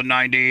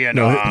 1,090 and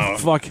No,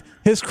 fuck.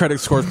 His credit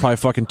score is probably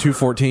fucking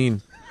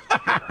 214.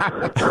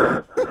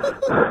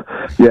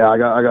 Yeah, I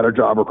got a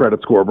jobber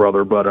credit score,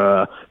 brother. But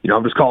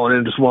I'm just calling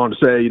in. Just wanted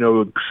to say,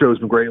 the show's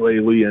been great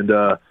lately, and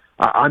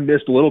I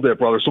missed a little bit,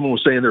 brother. Someone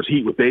was saying there's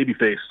heat with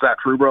Babyface. Is that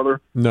true, brother?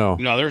 No.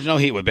 No, there's no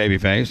heat with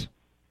Babyface.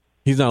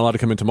 He's not allowed to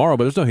come in tomorrow,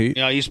 but there's no heat.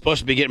 He's supposed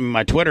to be getting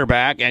my Twitter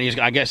back, and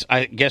I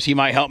guess he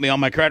might help me on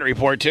my credit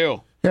report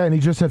too. Yeah, and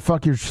he just said,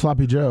 "Fuck your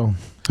sloppy Joe."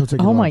 He'll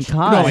take your Oh my lunch.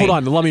 god! No, hold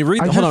on. Let me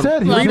read. I Hold just on.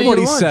 said he'll Read take what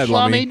he your said.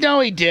 lunch. Let me. No,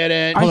 he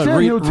didn't. I Hold on.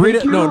 said he'll Read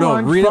take it. your No.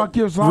 lunch. Read Fuck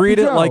your it. sloppy Read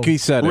it Joe. like he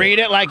said it. Read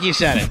it like you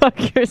said it.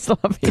 Fuck your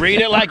sloppy.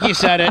 Read it like you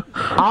said it.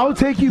 I'll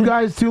take you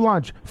guys to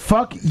lunch.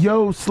 Fuck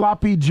yo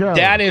sloppy Joe.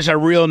 That is a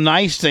real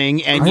nice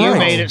thing, and you Right.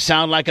 made it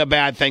sound like a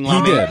bad thing.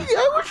 He did.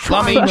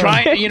 Let me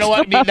try. You know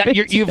what?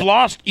 You've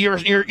lost.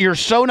 You're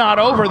so not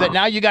over that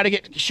now you got to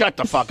get. Shut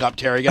the fuck up,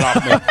 Terry. Get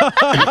off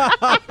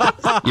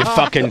me. You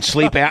fucking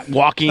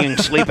walking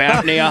sleep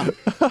apnea.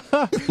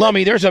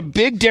 Lummy, there's a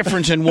big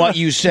difference in what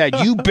you said.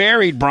 You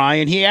buried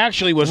Brian. He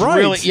actually was Right.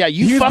 really. Yeah,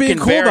 you He was fucking being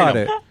cool buried about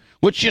him. it.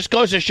 Which just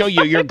goes to show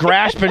you're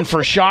grasping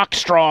for shock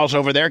straws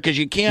over there because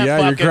you can't. Yeah,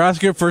 fucking, you're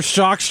grasping for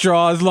shock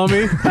straws,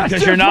 Lummy.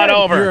 because you're not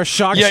over. You're a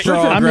shock Yeah,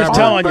 straw I'm just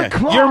grabber. telling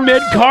you, you're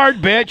mid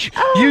card, bitch.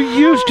 You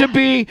used to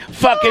be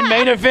fucking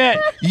main event.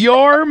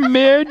 You're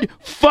mid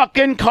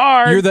fucking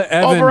card. You're the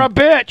Evan. over a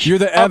bitch. You're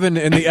the Evan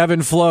in the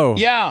Evan flow.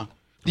 Yeah.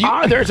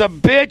 There's a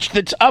bitch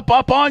that's up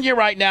on you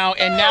right now,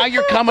 and now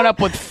you're coming up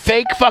with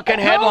fake fucking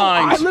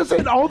headlines.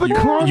 Listen, all the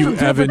clones you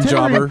from Evan Terry,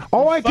 jobber.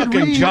 all I could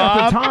Fucking read job.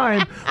 at the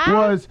time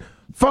was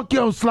 "fuck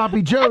yo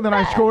sloppy Joe." Then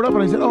I scrolled up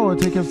and I said, "Oh,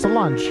 take us to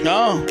lunch."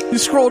 No. You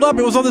scrolled up.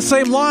 It was on the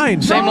same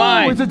line. Same No,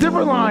 line. it's a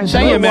different line.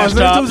 Say you No, messed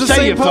it up. was the Say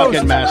same you post.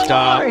 fucking messed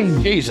up.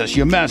 Fine. Jesus,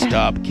 you messed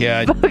up,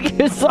 kid. Fuck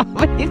your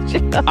sloppy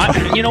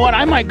Joe. You know what?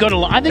 I might go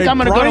to. I think Hey, I'm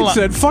going to go Brian to.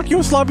 said, "Fuck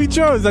you, sloppy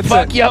Joes." That's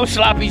Fuck it. yo,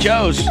 sloppy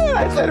Joes.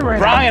 I said it right.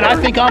 Brian, I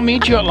think I'll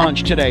meet you at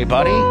lunch today,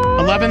 buddy.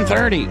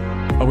 11:30.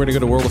 Oh, we're gonna go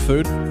to World of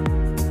Food.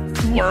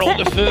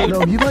 World of Food.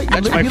 No,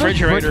 That's my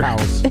refrigerator. I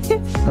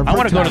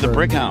want to go to the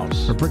Brick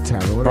House. Or Brick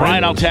Tavern. whatever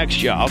Brian, it I'll is.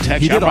 text you. I'll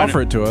text He you. did I'm riding-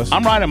 offer it to us.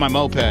 I'm riding my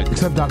moped.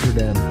 Except Dr.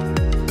 Dan.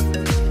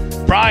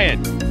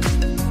 Brian.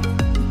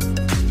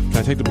 Can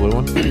I take the blue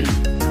one?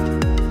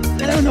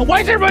 I don't know.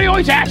 Why is everybody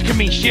always asking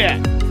me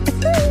shit?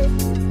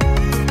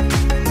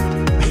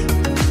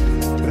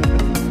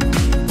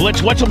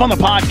 Blitz, what's up on the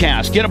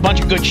podcast? Get a bunch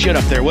of good shit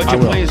up there, would you, I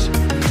will. please?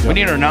 We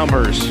need our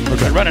numbers.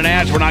 Okay. We're running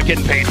ads. We're not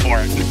getting paid for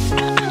it.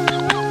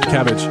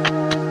 Cabbage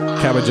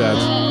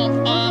ads.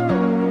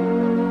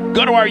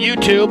 Go to our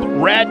YouTube.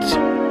 Red,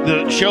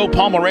 the show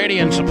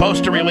Pomeranian's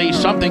supposed to release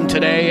something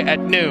today at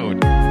noon.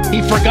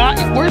 He forgot.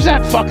 Where's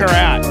that fucker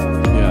at?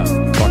 Yeah,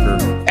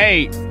 fucker.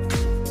 Hey,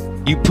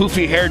 you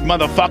poofy-haired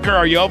motherfucker.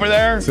 Are you over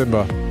there?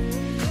 Simba.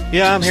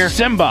 Yeah, I'm here.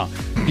 Simba.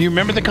 Do you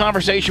remember the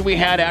conversation we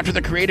had after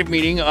the creative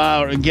meeting?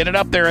 Get it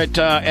up there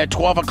at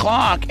 12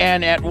 o'clock,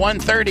 and at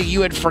 1:30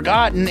 you had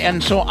forgotten,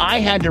 and so I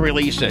had to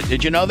release it.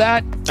 Did you know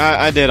that?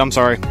 I did. I'm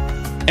sorry.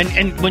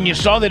 And when you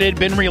saw that it had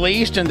been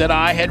released and that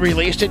I had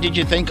released it, did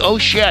you think, oh,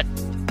 shit,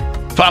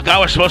 fuck, I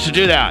was supposed to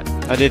do that?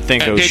 I did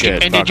think, oh,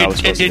 shit. And Fuck, I was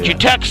supposed to did do you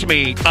that. text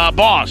me,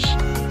 boss?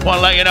 Want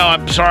to let you know,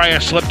 I'm sorry I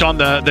slipped on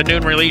the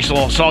noon release.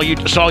 Saw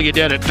you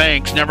did it.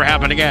 Thanks. Never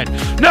happened again.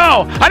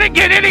 No, I didn't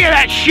get any of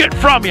that shit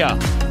from you.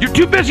 You're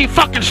too busy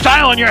fucking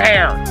styling your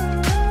hair.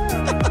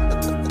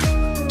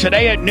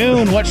 Today at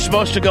noon, what's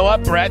supposed to go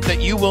up, Brett, that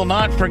you will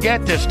not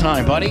forget this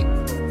time, buddy?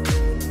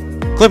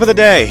 Clip of the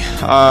day.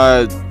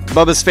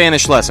 Bubba's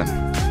Spanish lesson.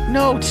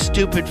 No,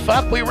 stupid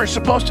fuck. We were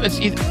supposed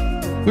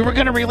to. We were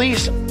going to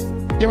release.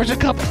 There was a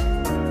couple.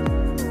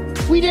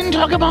 We didn't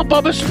talk about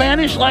Bubba's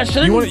Spanish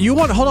lesson. You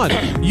want? Hold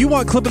on. You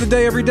want clip of the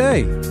day every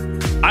day.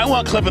 I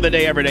want clip of the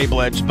day every day,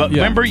 Blitz. But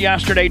remember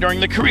yesterday during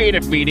the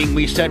creative meeting,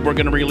 we said we're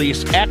going to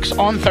release X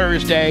on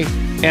Thursday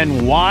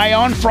and Y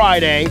on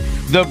Friday,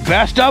 the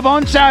best of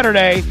on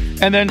Saturday,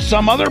 and then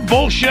some other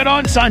bullshit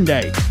on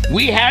Sunday.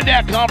 We had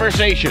that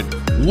conversation.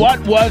 What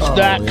was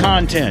that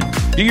content?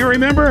 Do you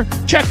remember?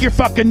 Check your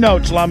fucking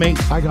notes, Lummy.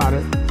 I got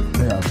it.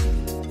 Yeah.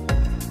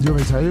 You want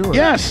me to tell you? Or?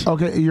 Yes.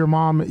 Okay, you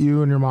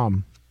and your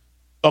mom.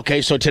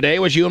 Okay, so today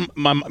was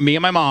me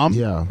and my mom.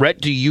 Yeah.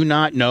 Brett, do you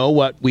not know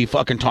what we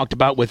fucking talked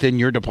about within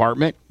your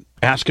department?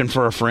 Asking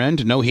for a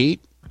friend, no heat?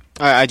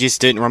 I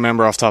just didn't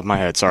remember off the top of my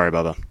head. Sorry,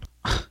 Bubba.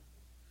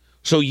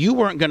 So you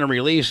weren't going to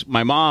release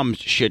my mom's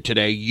shit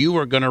today. You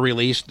were going to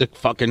release the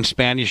fucking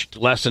Spanish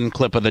lesson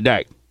clip of the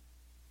day.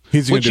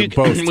 He's going to do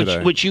both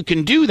today. Which you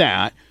can do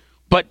that,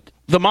 but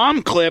the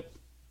mom clip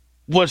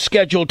was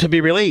scheduled to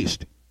be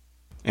released.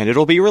 And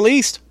it'll be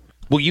released.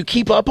 Will you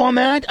keep up on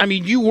that? I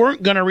mean, you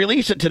weren't going to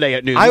release it today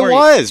at noon. I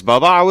was,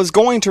 Bubba. I was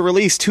going to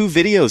release 2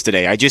 videos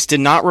today. I just did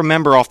not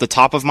remember off the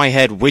top of my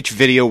head which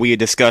video we had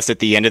discussed at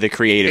the end of the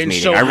creative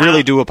meeting. So I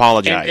really do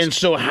apologize. And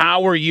so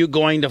how are you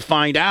going to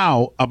find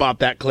out about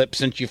that clip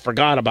since you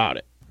forgot about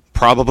it?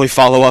 Probably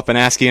follow up and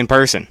ask you in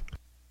person.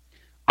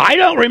 I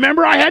don't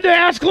remember. I had to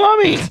ask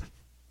Lummy.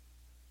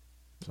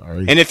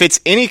 Sorry. And if it's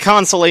any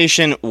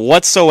consolation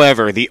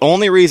whatsoever, the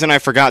only reason I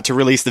forgot to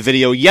release the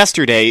video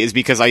yesterday is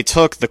because I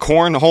took the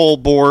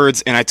cornhole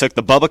boards and I took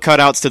the Bubba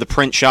cutouts to the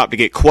print shop to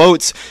get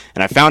quotes,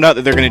 and I found out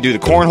that they're going to do the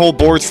cornhole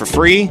boards for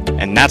free,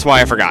 and that's why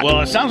I forgot.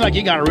 Well, it sounds like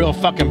you got a real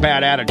fucking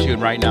bad attitude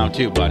right now,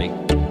 too, buddy.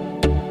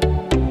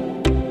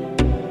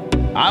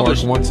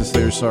 Bark wants to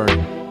say you're sorry.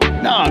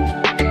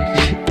 No.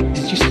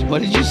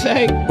 What did you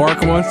say?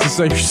 Bark wants to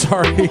say you're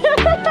sorry.